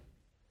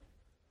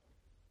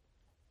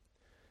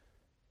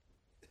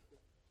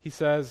 He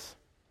says,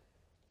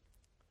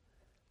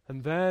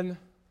 and then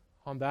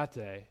on that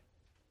day,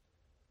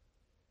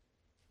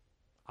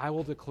 I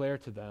will declare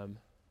to them,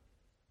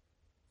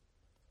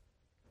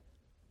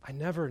 I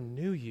never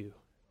knew you.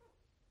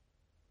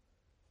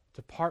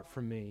 Depart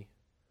from me,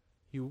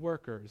 you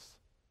workers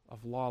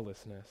of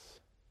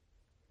lawlessness.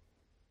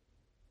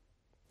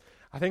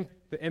 I think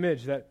the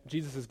image that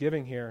Jesus is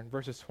giving here in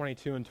verses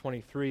 22 and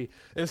 23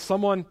 is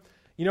someone,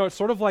 it's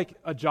sort of like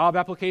a job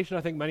application.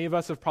 I think many of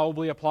us have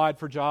probably applied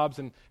for jobs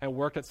and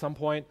worked at some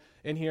point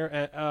in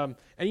here.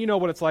 And you know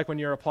what it's like when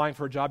you're applying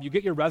for a job. You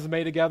get your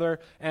resume together,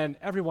 and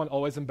everyone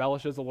always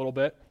embellishes a little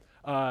bit.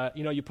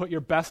 You put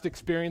your best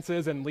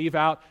experiences and leave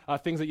out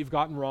things that you've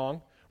gotten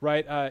wrong,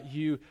 right?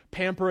 You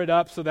pamper it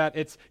up so that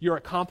it's your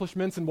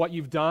accomplishments and what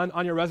you've done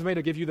on your resume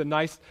to give you the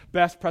nice,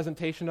 best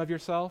presentation of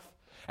yourself.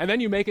 And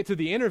then you make it to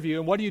the interview,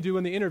 and what do you do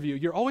in the interview?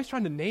 You're always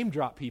trying to name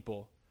drop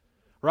people,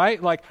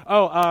 right? Like,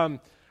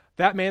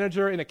 that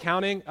manager in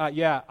accounting,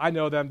 yeah, I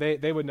know them.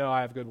 They would know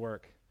I have good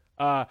work.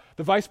 The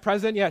vice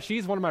president, yeah,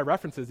 she's one of my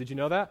references. Did you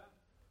know that?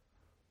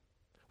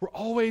 We're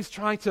always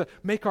trying to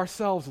make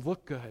ourselves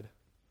look good.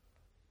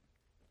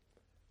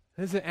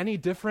 Is it any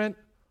different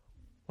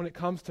when it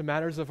comes to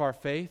matters of our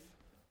faith?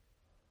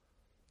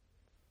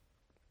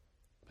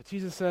 But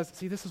Jesus says,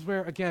 see, this is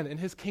where, again, in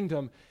his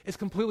kingdom, it's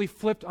completely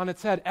flipped on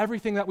its head.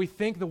 Everything that we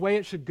think the way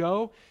it should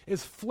go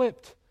is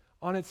flipped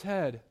on its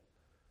head.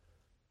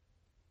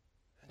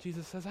 And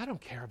Jesus says, I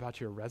don't care about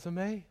your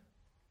resume.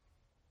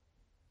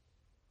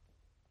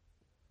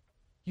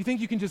 You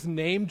think you can just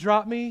name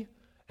drop me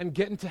and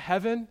get into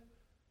heaven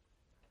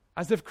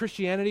as if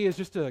Christianity is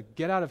just a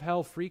get out of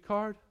hell free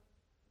card?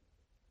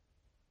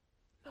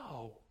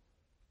 No.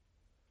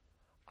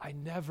 I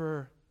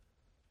never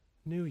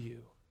knew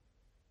you.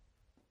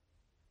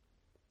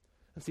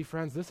 And see,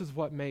 friends, this is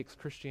what makes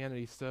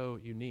Christianity so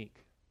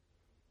unique.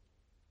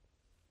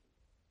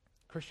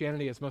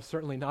 Christianity is most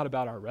certainly not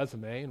about our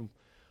resume and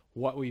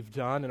what we've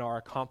done and our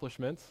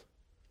accomplishments.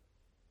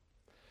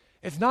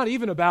 It's not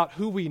even about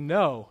who we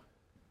know,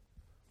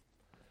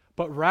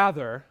 but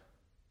rather,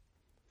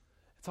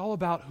 it's all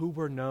about who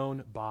we're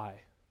known by.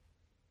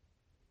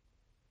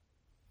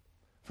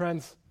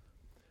 Friends,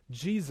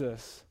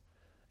 Jesus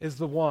is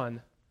the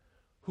one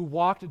who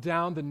walked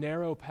down the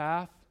narrow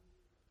path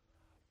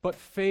but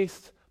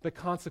faced the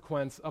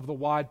consequence of the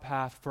wide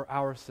path for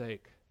our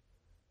sake.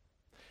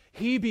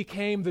 He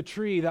became the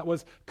tree that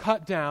was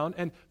cut down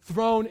and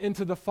thrown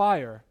into the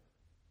fire.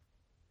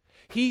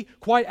 He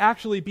quite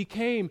actually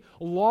became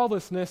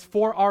lawlessness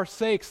for our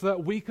sake so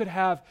that we could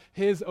have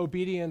his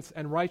obedience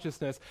and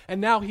righteousness. And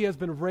now he has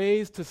been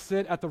raised to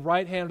sit at the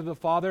right hand of the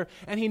Father,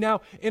 and he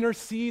now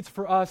intercedes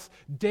for us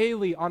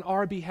daily on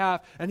our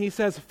behalf. And he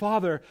says,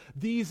 Father,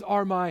 these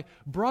are my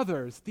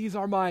brothers, these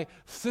are my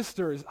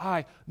sisters.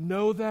 I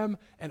know them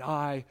and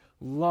I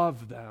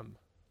love them.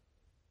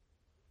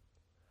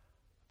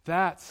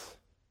 That's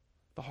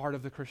the heart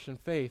of the Christian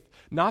faith.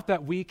 Not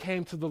that we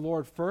came to the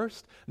Lord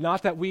first,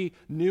 not that we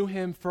knew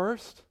him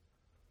first,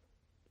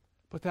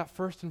 but that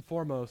first and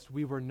foremost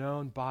we were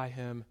known by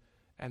him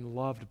and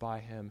loved by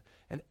him.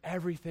 And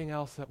everything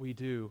else that we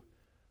do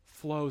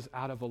flows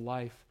out of a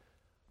life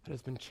that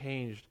has been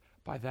changed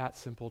by that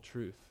simple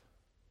truth.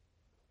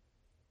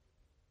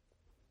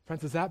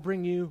 Friends, does that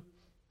bring you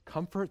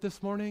comfort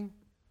this morning?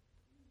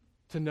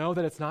 To know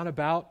that it's not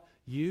about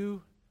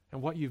you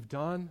and what you've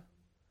done,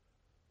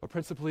 but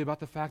principally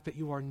about the fact that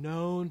you are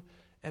known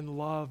and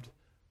loved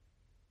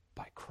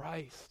by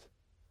Christ.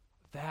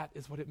 That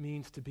is what it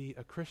means to be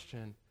a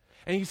Christian.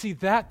 And you see,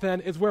 that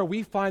then is where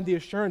we find the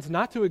assurance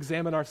not to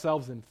examine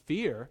ourselves in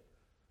fear,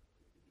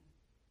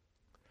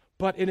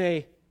 but in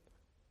a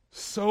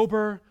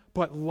sober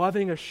but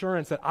loving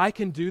assurance that I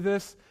can do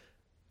this.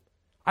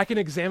 I can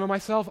examine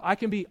myself. I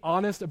can be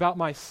honest about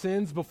my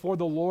sins before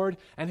the Lord,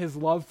 and his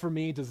love for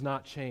me does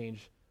not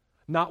change.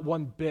 Not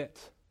one bit.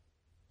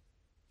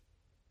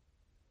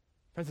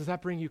 Friends, does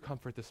that bring you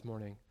comfort this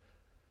morning?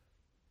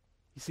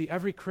 You see,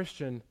 every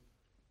Christian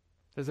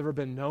that has ever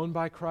been known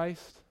by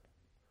Christ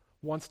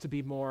wants to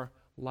be more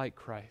like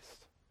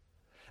Christ.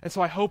 And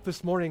so I hope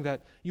this morning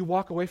that you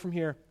walk away from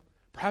here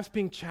perhaps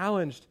being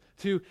challenged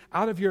to,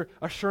 out of your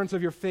assurance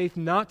of your faith,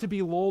 not to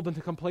be lulled into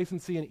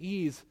complacency and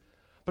ease,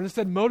 but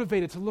instead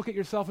motivated to look at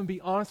yourself and be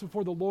honest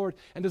before the Lord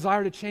and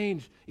desire to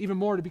change even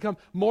more, to become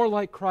more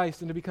like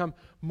Christ and to become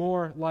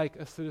more like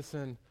a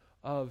citizen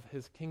of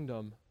his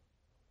kingdom.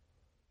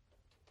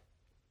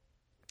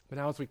 But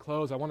now as we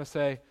close, I want to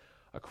say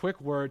a quick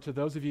word to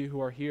those of you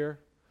who are here.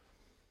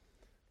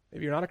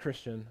 Maybe you're not a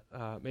Christian.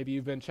 Maybe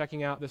you've been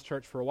checking out this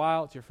church for a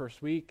while. It's your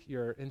first week.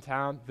 You're in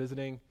town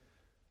visiting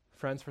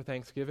friends for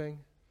Thanksgiving.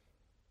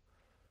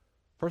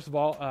 First of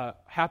all,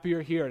 happy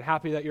you're here and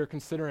happy that you're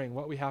considering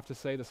what we have to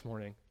say this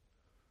morning.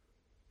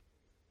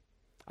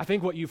 I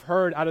think what you've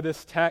heard out of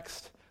this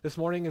text this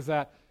morning is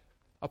that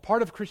a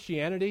part of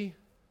Christianity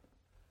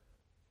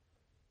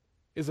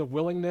is a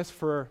willingness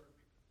for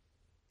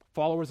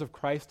followers of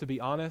Christ to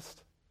be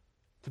honest,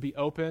 to be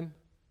open,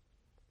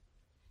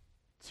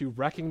 to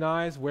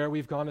recognize where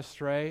we've gone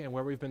astray and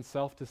where we've been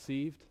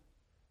self-deceived.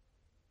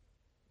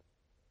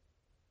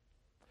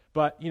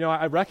 But,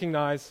 I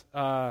recognize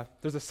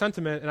there's a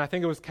sentiment, and I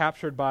think it was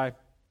captured by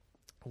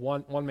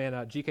one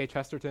man, G.K.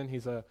 Chesterton. He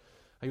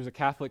was a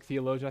Catholic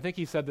theologian. I think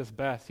he said this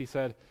best. He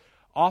said,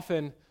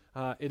 often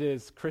it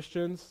is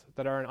Christians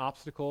that are an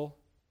obstacle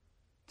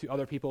to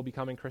other people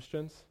becoming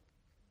Christians.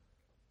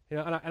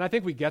 And I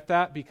think we get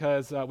that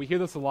because we hear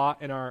this a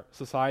lot in our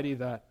society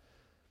that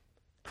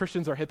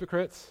Christians are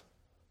hypocrites.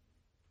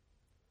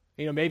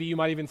 Maybe you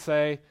might even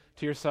say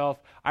to yourself,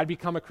 I'd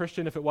become a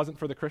Christian if it wasn't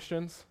for the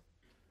Christians.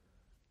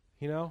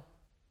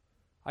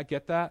 I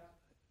get that.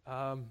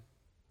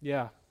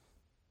 Yeah.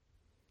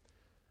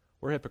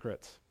 we're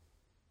hypocrites.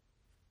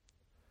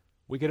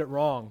 We get it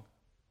wrong.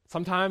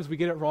 Sometimes we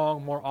get it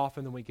wrong more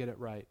often than we get it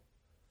right.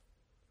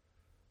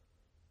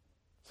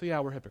 So yeah,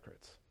 we're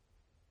hypocrites.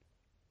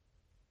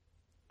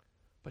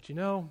 But you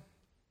know,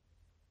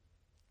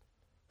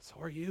 so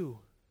are you.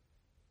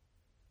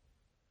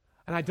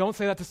 And I don't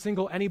say that to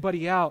single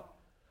anybody out.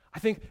 I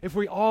think if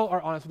we all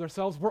are honest with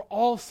ourselves, we're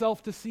all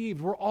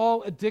self-deceived. We're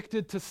all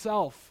addicted to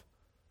self.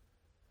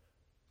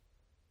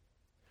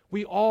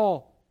 We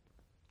all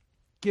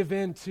give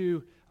in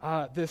to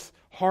this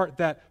heart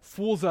that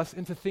fools us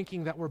into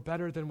thinking that we're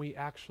better than we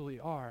actually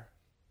are.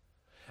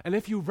 And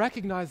if you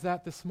recognize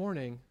that this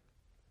morning,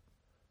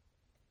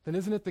 then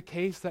isn't it the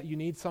case that you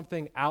need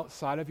something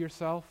outside of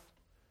yourself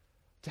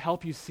to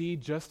help you see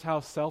just how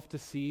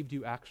self-deceived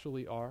you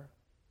actually are?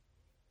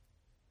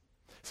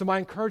 So my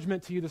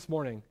encouragement to you this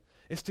morning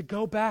is to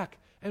go back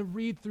and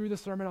read through the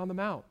Sermon on the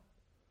Mount.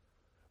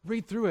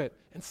 Read through it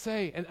and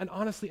say, and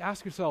honestly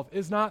ask yourself,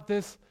 is not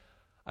this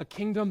a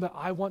kingdom that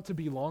I want to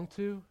belong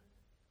to?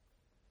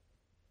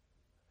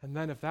 And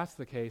then if that's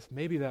the case,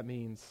 maybe that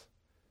means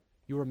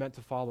you were meant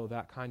to follow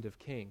that kind of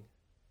king.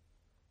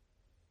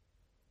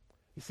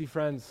 You see,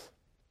 friends,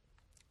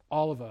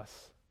 all of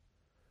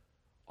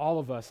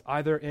us,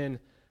 either in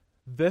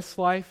this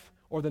life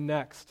or the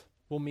next,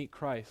 will meet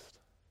Christ.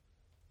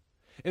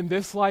 In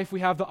this life, we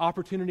have the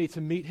opportunity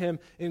to meet him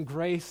in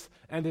grace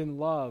and in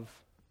love.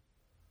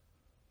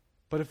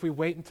 But if we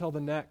wait until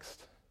the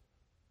next,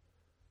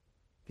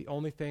 the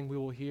only thing we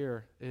will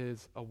hear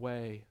is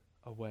away,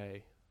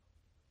 away.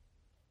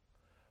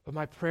 But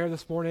my prayer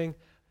this morning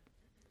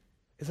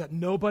is that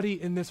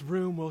nobody in this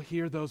room will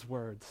hear those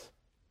words,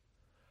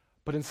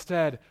 but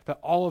instead that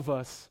all of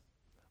us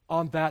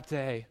on that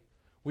day,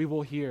 we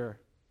will hear,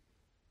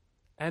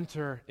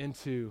 enter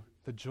into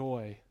the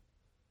joy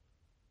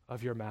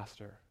of your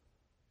master.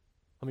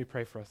 Let me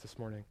pray for us this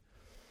morning.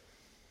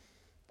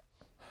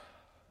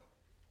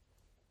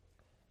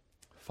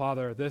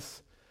 Father,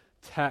 this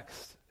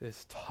text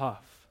is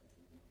tough.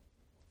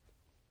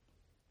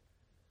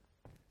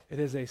 It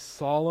is a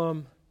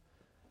solemn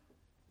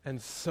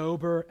and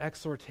sober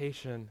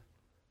exhortation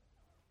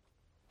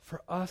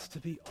for us to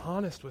be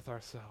honest with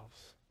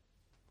ourselves.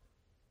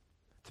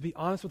 To be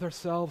honest with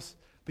ourselves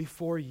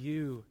before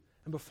you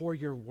and before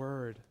your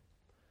word.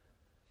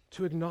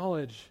 To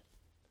acknowledge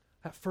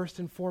that first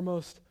and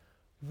foremost,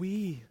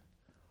 we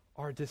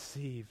are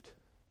deceived.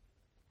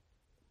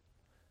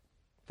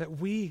 That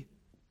we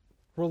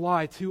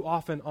rely too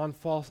often on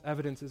false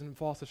evidences and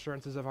false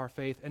assurances of our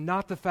faith, and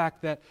not the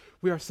fact that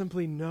we are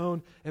simply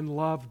known and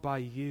loved by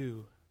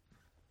you.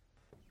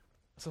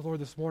 So, Lord,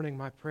 this morning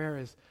my prayer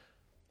is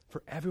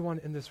for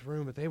everyone in this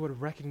room that they would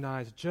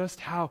recognize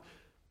just how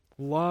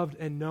loved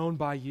and known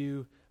by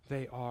you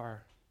they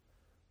are.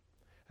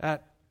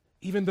 That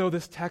even though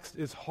this text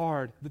is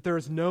hard, that there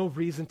is no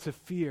reason to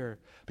fear,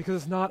 because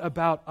it's not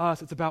about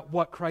us, it's about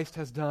what Christ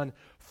has done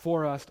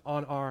for us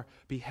on our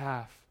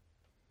behalf.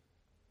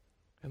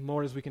 And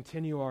Lord, as we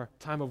continue our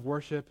time of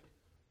worship,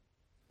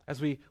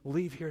 as we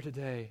leave here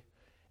today,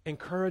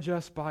 encourage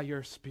us by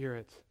your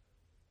Spirit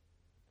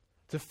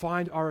to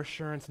find our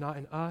assurance not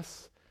in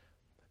us,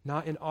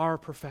 not in our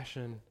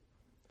profession,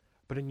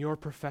 but in your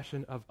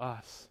profession of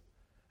us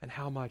and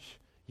how much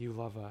you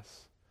love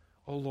us.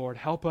 Oh Lord,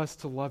 help us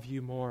to love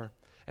you more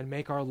and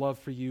make our love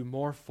for you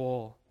more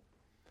full,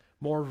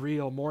 more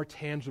real, more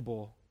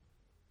tangible,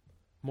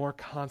 more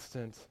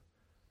constant,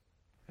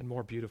 and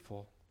more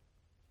beautiful.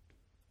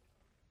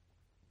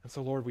 And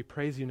so, Lord, we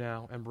praise you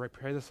now and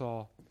pray this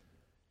all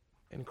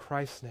in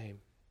Christ's name.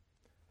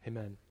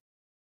 Amen.